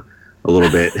Rim a little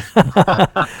bit.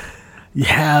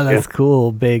 Yeah, that's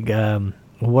cool. Big,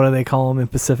 what do they call them in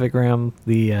Pacific Rim?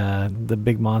 The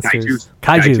big monsters.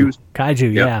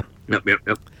 Kaiju. Yeah.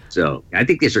 Yep. So I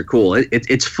think these are cool.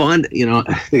 It's fun.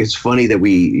 I think it's funny that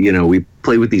we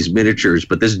play with these miniatures,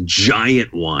 but this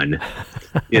giant one,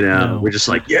 we're just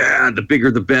like, yeah, the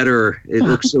bigger the better. It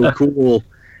looks so cool.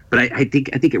 But I think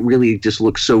it really just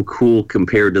looks so cool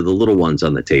compared to the little ones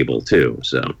on the table too.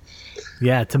 So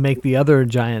Yeah, to make the other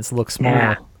giants look small.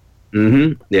 Yeah.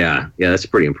 Mm-hmm. Yeah, that's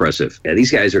pretty impressive. Yeah,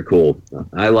 these guys are cool.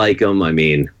 I like them. I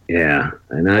mean, yeah,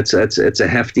 and it's a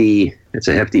hefty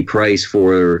price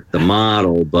for the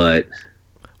model, but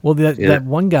Well, that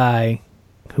one guy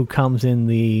who comes in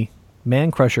the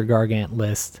Man Crusher Gargant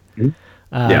list, Yeah.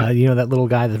 that little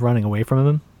guy that's running away from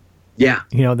him. yeah,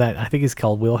 That I think he's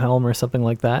called Wilhelm or something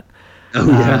like that. oh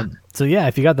yeah, So yeah,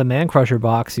 if you got the Man Crusher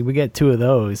box, we get 2 of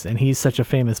those, and he's such a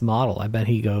famous model. I bet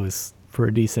he goes for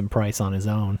a decent price on his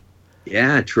own.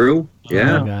 yeah, true, That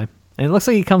yeah, guy. And it looks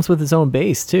like he comes with his own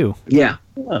base too. yeah.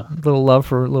 Little love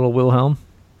for little Wilhelm.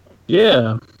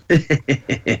 Yeah.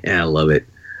 I love it.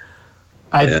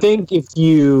 I think I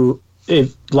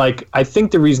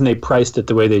think the reason they priced it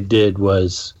the way they did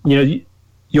was, you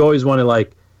always want to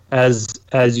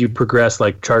as you progress,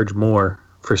 charge more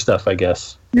for stuff, I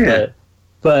guess. Yeah.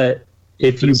 But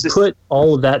if you it's just- put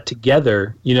all of that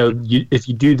together, if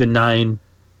you do the 9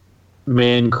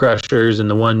 Man Crushers and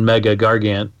the 1 Mega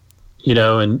Gargant,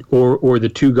 and or the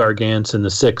 2 Gargants and the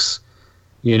 6,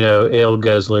 Ale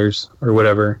Guzzlers or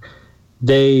whatever,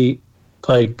 they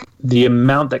the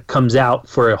amount that comes out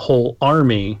for a whole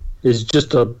army is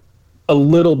just a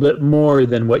little bit more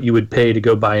than what you would pay to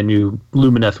go buy a new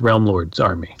Lumineth Realm Lords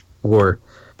army or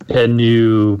a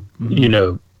new,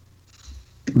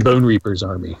 Bone Reapers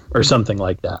army or something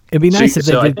like that. It'd be nice if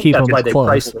they I did think keep that's them why they close.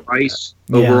 priced it. Price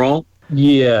Yeah. overall.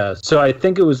 Yeah, so I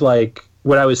think it was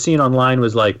what I was seeing online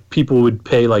was people would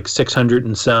pay 600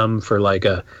 and some for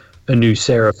a new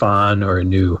Seraphon or a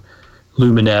new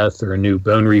Lumineth or a new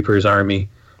Bone Reapers army,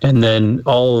 and then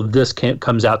all of this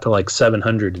comes out to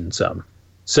 700 and some.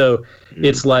 So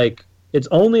it's it's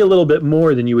only a little bit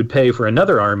more than you would pay for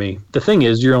another army. The thing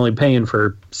is, you're only paying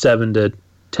for 7 to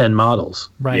 10 models.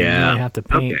 Right, Yeah. you might have to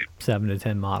paint Okay. 7 to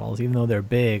 10 models. Even though they're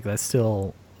big, that's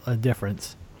still a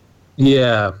difference.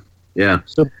 Yeah. Yeah,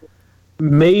 So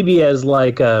maybe as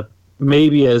if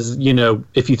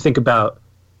you think about,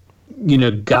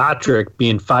 Gotrek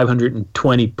being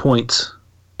 520 points,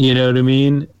 you know what I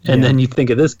mean? And Yeah. then you think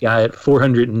of this guy at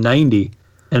 490,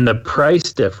 and the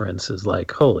price difference is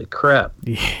holy crap.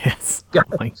 Yes. Oh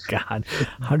my God.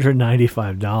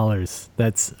 $195.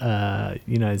 That's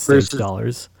United States Versus-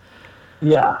 dollars.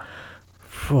 Yeah.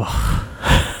 Phew.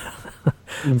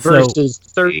 Versus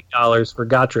 $30 for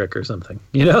Gotrek or something,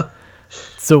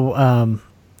 So,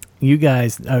 you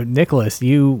guys, Nicholas,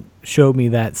 you showed me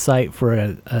that site for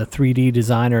a 3D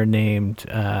designer named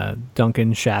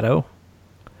Duncan Shadow.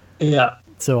 Yeah.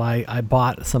 So I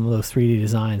bought some of those 3D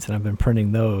designs, and I've been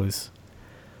printing those.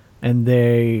 And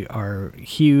they are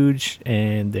huge,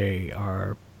 and they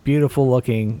are beautiful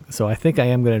looking. So I think I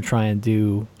am going to try and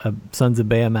do a Sons of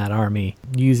Bahamut army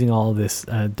using all of this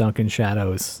Duncan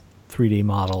Shadow's 3D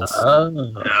models.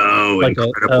 oh,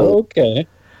 incredible. Okay.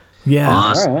 Yeah.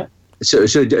 Awesome. All right. So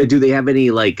do they have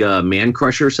any Man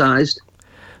Crusher sized?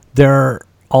 They're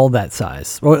all that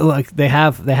size. Or like they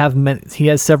have he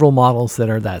has several models that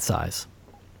are that size.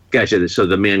 Gotcha. So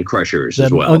the Man Crushers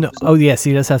as well. Oh, no, oh yes,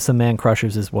 he does have some Man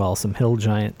Crushers as well, some Hill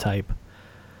Giant type.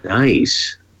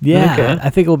 Nice. Yeah, Okay.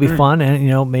 I think it'll be fun,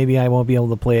 and maybe I won't be able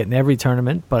to play it in every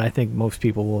tournament, but I think most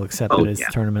people will accept it as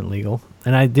tournament legal.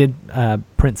 And I did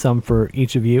print some for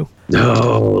each of you.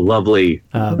 Oh, lovely.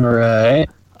 Right.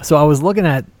 So I was looking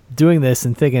at doing this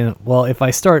and thinking, well, if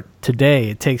I start today,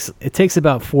 it takes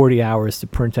about 40 hours to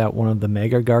print out one of the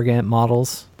Mega Gargant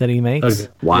models that he makes.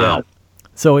 Okay. Wow. Yeah.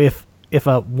 So if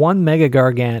a one Mega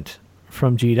Gargant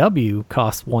from GW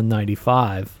costs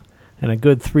 $195, and a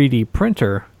good 3D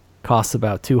printer costs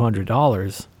about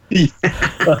 $200.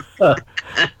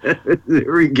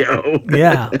 There we go.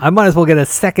 Yeah, I might as well get a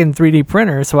second 3D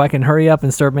printer so I can hurry up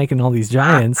and start making all these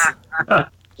giants.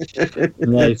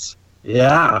 Nice.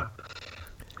 Yeah.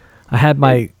 I had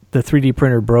the 3D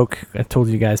printer broke. I told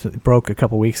you guys it broke a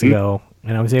couple weeks ago,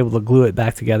 and I was able to glue it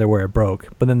back together where it broke.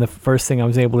 But then the first thing I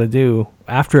was able to do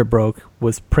after it broke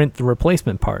was print the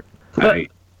replacement part. I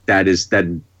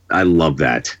love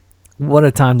that. What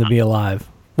a time to be alive.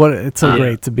 It's so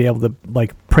great to be able to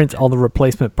like print all the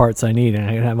replacement parts I need, and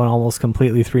I have an almost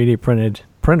completely 3D printed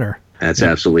printer. That's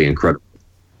absolutely incredible.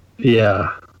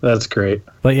 Yeah. That's great.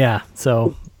 But yeah,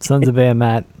 so Sons of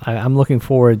Bahamut, I'm looking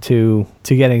forward to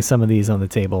getting some of these on the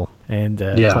table and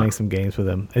playing some games with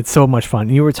them. It's so much fun.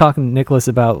 You were talking, Nicholas,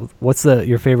 about what's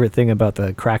your favorite thing about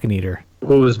the Kraken Eater?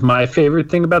 What was my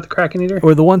favorite thing about the Kraken Eater?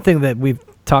 Or the one thing that we've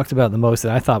talked about the most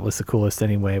that I thought was the coolest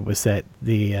anyway was that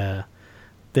they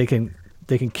can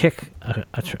kick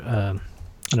an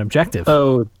objective.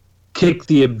 Oh, kick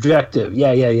the objective.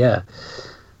 Yeah.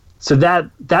 So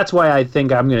that's why I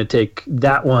think I'm going to take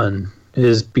that one,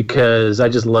 is because I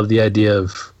just love the idea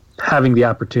of having the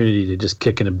opportunity to just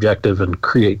kick an objective and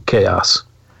create chaos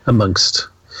amongst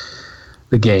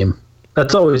the game.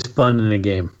 That's always fun in a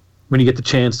game, when you get the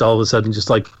chance to all of a sudden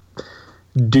just like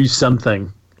do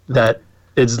something that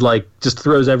is like just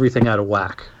throws everything out of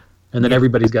whack, and then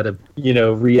everybody's got to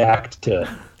react to it.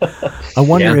 I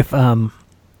wonder if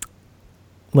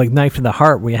like Knife to the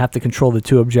Heart, where you have to control the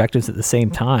two objectives at the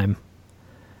same time.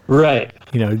 Right.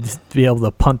 Just to be able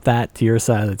to punt that to your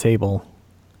side of the table.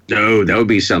 No, that would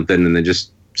be something, and then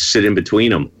just sit in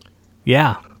between them.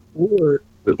 Yeah. Or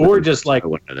just like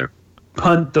one another.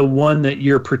 Punt the one that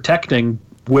you're protecting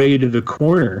way to the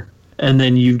corner, and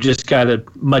then you've just got a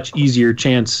much easier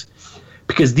chance,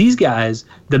 because these guys,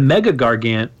 the Mega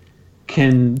Gargant,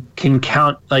 can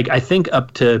count, like, I think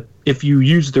up to, if you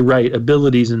use the right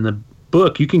abilities in the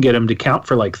book, you can get them to count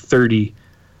for like 30.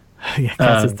 Yeah,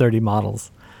 counts as 30 models.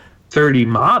 30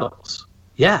 models.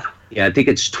 Yeah. Yeah, I think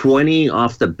it's 20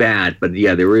 off the bat, but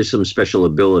yeah, there is some special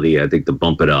ability, I think, to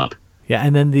bump it up. Yeah,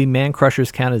 and then the Man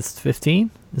Crushers count as 15.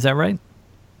 Is that right?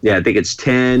 Yeah, I think it's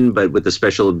 10, but with the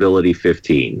special ability,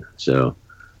 15. So.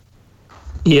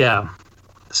 Yeah.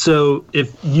 So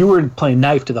if you were playing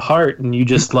Knife to the Heart and you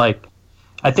just like,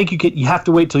 I think you have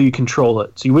to wait till you control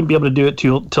it. So you wouldn't be able to do it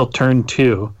till turn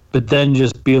 2, but then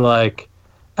just be like,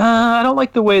 I don't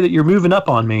like the way that you're moving up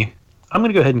on me. I'm going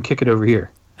to go ahead and kick it over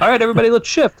here. All right, everybody, let's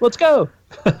shift. Let's go.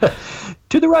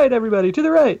 To the right, everybody, to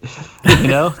the right.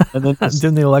 And then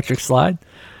doing the electric slide.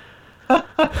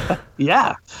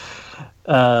 Yeah.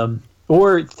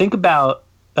 Or think about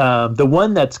the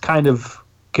one that's kind of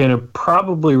going to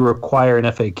probably require an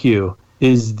FAQ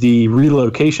is the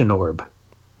relocation orb.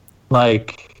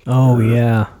 Like, oh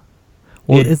yeah.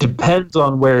 Well, it depends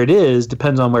on where it is,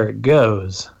 depends on where it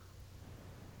goes.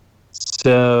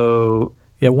 So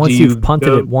yeah, once you've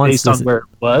punted it once, based on where it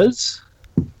was.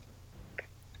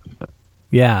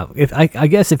 Yeah, I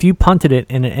guess if you punted it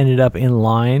and it ended up in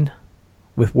line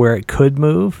with where it could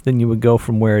move, then you would go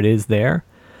from where it is there.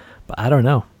 But I don't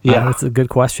know. Yeah, that's a good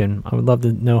question. I would love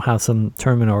to know how some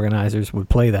tournament organizers would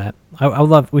play that.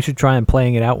 We should try and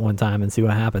playing it out one time and see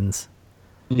what happens.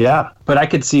 Yeah, but I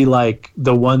could see like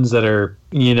the ones that are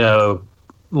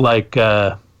like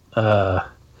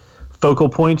focal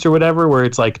points or whatever, where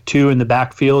it's like 2 in the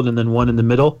backfield and then 1 in the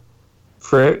middle.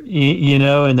 For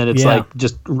and then it's like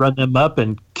just run them up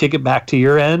and kick it back to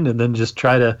your end, and then just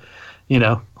try to,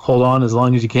 hold on as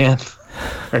long as you can,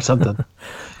 or something.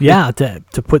 Yeah,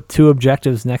 to put 2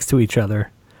 objectives next to each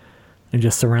other and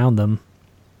just surround them.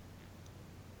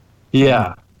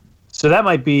 Yeah, so that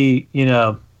might be,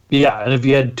 and if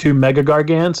you had 2 Mega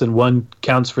Gargants and one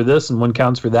counts for this and one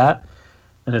counts for that,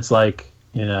 and it's like,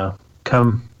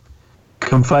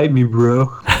 come fight me, bro.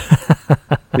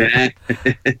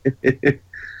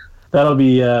 That'll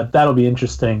be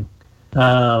interesting.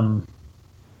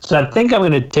 So I think I'm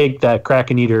going to take that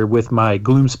Kraken Eater with my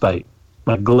Gloomspite,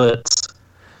 my Glitz,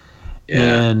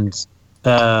 and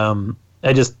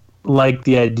I just like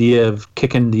the idea of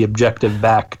kicking the objective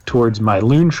back towards my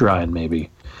Loon Shrine, maybe.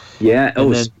 Yeah.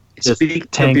 And then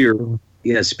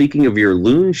speaking of your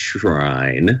Loon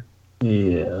Shrine.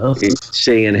 Yeah.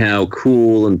 Saying how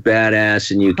cool and badass,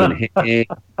 and you can hang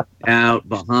out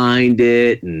behind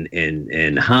it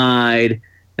and hide.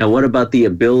 Now, what about the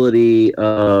ability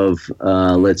of,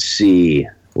 let's see,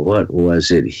 what was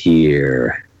it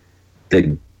here?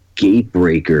 The gate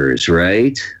breakers,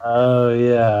 right? Oh,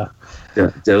 yeah.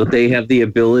 Don't they have the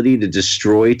ability to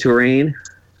destroy terrain?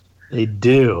 They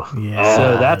do. Yeah.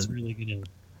 So that's really going to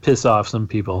piss off some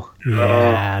people.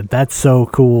 Yeah, that's so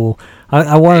cool.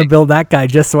 I want to build that guy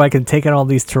just so I can take out all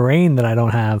these terrain that I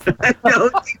don't have. No,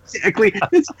 exactly.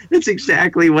 That's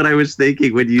exactly what I was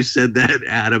thinking when you said that,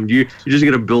 Adam. You're just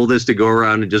going to build this to go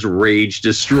around and just rage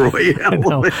destroy. I don't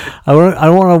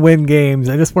want to win games.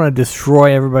 I just want to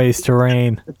destroy everybody's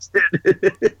terrain.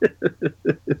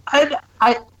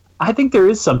 I think there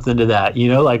is something to that,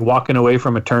 like walking away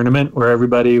from a tournament where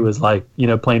everybody was like,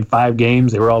 playing 5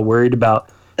 games. They were all worried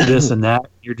about this and that.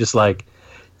 You're just like,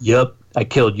 yep, I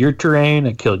killed your terrain.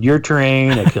 I killed your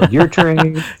terrain. I killed your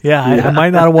terrain. Yeah, I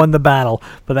might not have won the battle,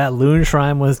 but that Loon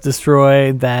Shrine was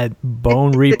destroyed. That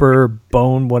Bone Reaper,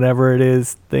 whatever it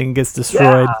is, thing gets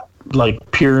destroyed. Yeah,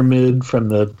 like Pyramid from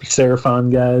the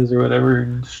Seraphon guys or whatever.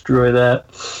 Destroy that.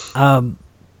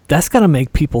 That's going to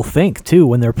make people think, too,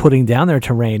 when they're putting down their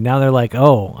terrain. Now they're like,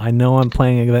 oh, I know I'm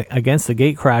playing against the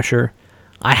Gatecrasher.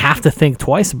 I have to think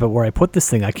twice about where I put this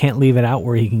thing. I can't leave it out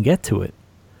where he can get to it.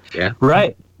 Yeah.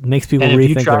 Right. It makes people and rethink if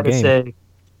you try their game. To say,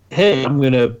 hey, I'm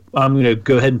gonna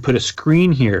go ahead and put a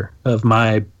screen here of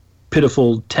my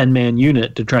pitiful 10-man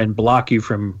unit to try and block you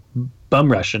from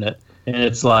bum rushing it, and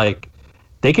it's like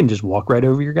they can just walk right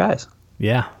over your guys.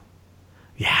 Yeah.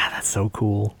 Yeah, that's so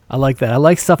cool. I like that. I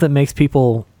like stuff that makes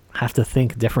people have to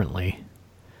think differently.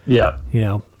 Yeah.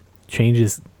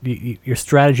 Changes your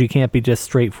strategy can't be just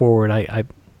straightforward. I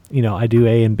do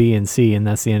A and B and C and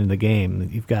that's the end of the game.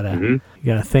 You've got to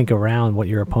think around what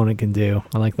your opponent can do.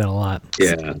 I like that a lot.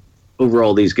 Yeah.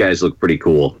 Overall, these guys look pretty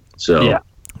cool. So yeah,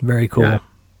 very cool.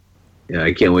 Yeah,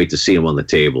 I can't wait to see them on the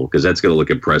table because that's going to look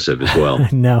impressive as well.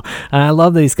 No, and I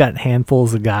love that he's got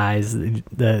handfuls of guys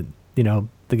that the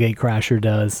Gatecrasher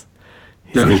does.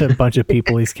 He's got a bunch of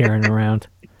people he's carrying around.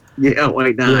 Yeah,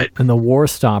 why not? And the War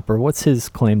Stopper, what's his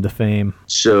claim to fame?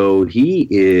 So he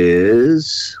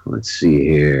is, let's see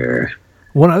here.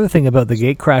 One other thing about the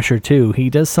Gatecrasher, too, he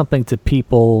does something to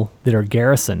people that are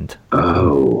garrisoned.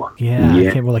 Oh. Yeah. I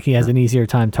can't remember, he has an easier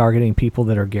time targeting people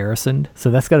that are garrisoned. So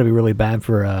that's got to be really bad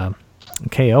for a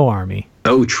KO army.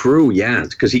 Oh, true, yeah,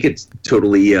 because he could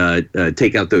totally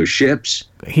take out those ships.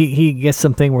 He gets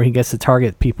something where he gets to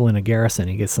target people in a garrison.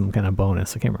 He gets some kind of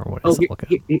bonus. I can't remember what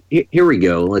it is. Here we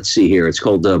go. Let's see here. It's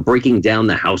called Breaking Down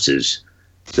the Houses.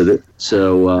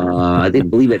 I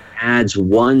believe it adds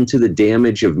 1 to the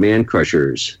damage of man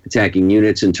crushers attacking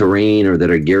units in terrain or that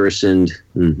are garrisoned.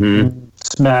 Mm-hmm.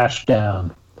 Smash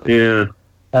down. Yeah.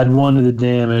 Add 1 to the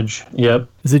damage. Yep.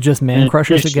 Is it just man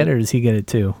crushers that get it, or does he get it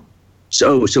too?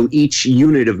 So each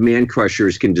unit of man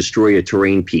crushers can destroy a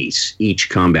terrain piece each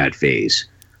combat phase.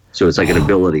 So it's like an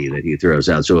ability that he throws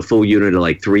out. So a full unit of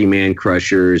like 3 man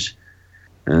crushers,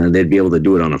 they'd be able to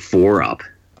do it on a 4-up.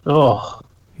 Oh.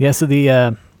 Yeah, so the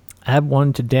add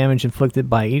 1 to damage inflicted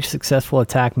by each successful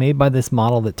attack made by this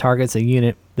model that targets a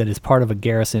unit that is part of a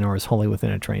garrison or is wholly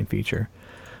within a terrain feature.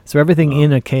 So everything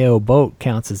in a KO boat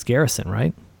counts as garrison,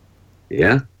 right?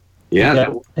 Yeah.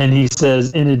 And he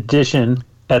says, in addition,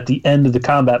 at the end of the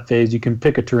combat phase, you can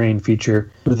pick a terrain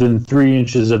feature within 3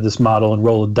 inches of this model and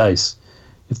roll a dice.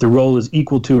 If the roll is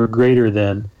equal to or greater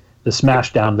than the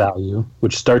smashdown value,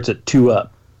 which starts at 2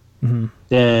 up,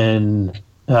 then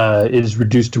it is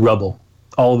reduced to rubble.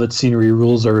 All of its scenery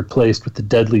rules are replaced with the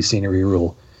deadly scenery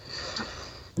rule.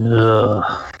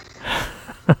 Ugh.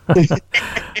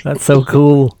 That's so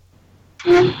cool.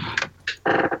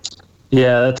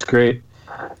 Yeah, that's great.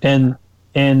 And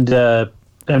I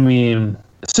mean,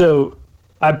 so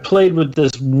I played with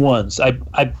this once. I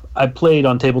played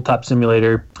on Tabletop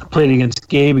Simulator. I played against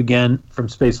Gabe again from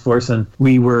Space Force, and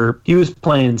he was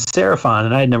playing Seraphon,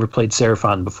 and I had never played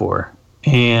Seraphon before.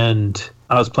 And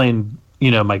I was playing,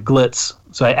 my Glitz,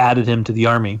 so I added him to the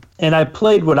army. And I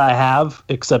played what I have,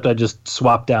 except I just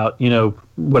swapped out,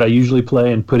 what I usually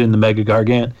play and put in the Mega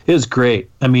Gargant. It was great.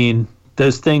 I mean,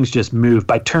 those things just moved.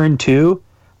 By turn 2,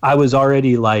 I was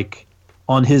already like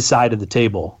on his side of the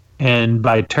table. And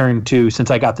by turn 2,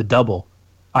 since I got the double,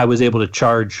 I was able to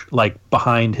charge like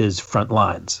behind his front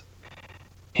lines.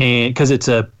 And because it's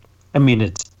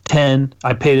 10,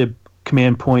 I paid a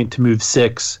command point to move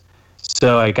 6.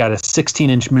 So I got a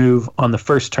 16-inch move on the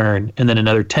first turn, and then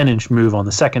another 10-inch move on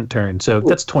the second turn. So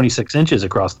that's 26 inches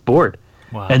across the board.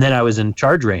 Wow. And then I was in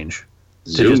charge range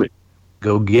to Zoom just it.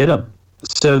 go get them.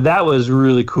 So that was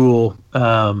really cool.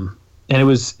 And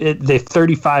they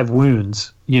 35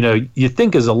 wounds. You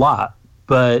think is a lot,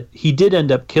 but he did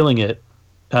end up killing it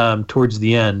towards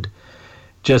the end.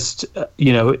 Just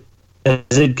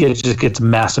as it gets a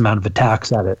mass amount of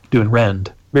attacks at it doing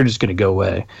rend, they're just going to go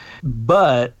away.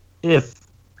 But if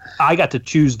I got to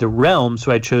choose the realm,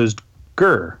 so I chose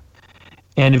Gur.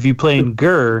 And if you play in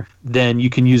Gur, then you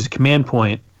can use a command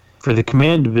point for the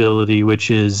command ability,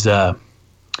 which is to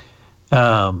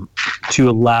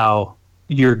allow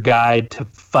your guy to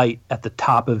fight at the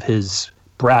top of his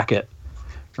bracket,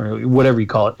 or whatever you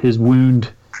call it, his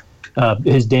wound,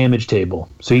 his damage table.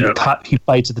 So he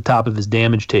fights at the top of his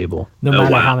damage table. No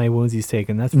matter how many wounds he's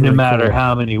taken. That's really no matter cool.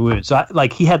 how many wounds. So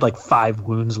he had like 5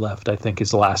 wounds left, I think,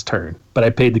 his last turn. But I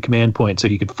paid the command point so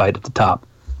he could fight at the top.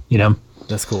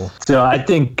 That's cool. So I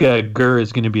think Gur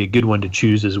is going to be a good one to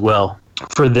choose as well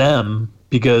for them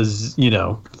because,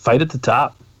 fight at the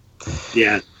top.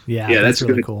 Yeah. Yeah, that's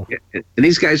really good. cool. Yeah. And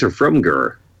these guys are from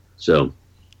Gur, so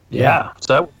Yeah.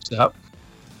 So that works out.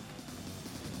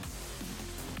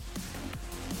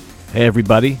 Hey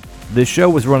everybody, this show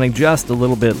was running just a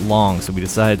little bit long, so we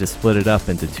decided to split it up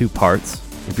into 2 parts.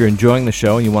 If you're enjoying the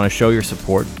show and you want to show your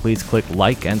support, please click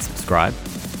like and subscribe.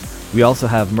 We also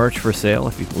have merch for sale.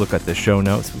 If you look at the show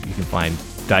notes, you can find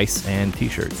dice and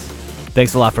t-shirts.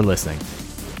 Thanks a lot for listening.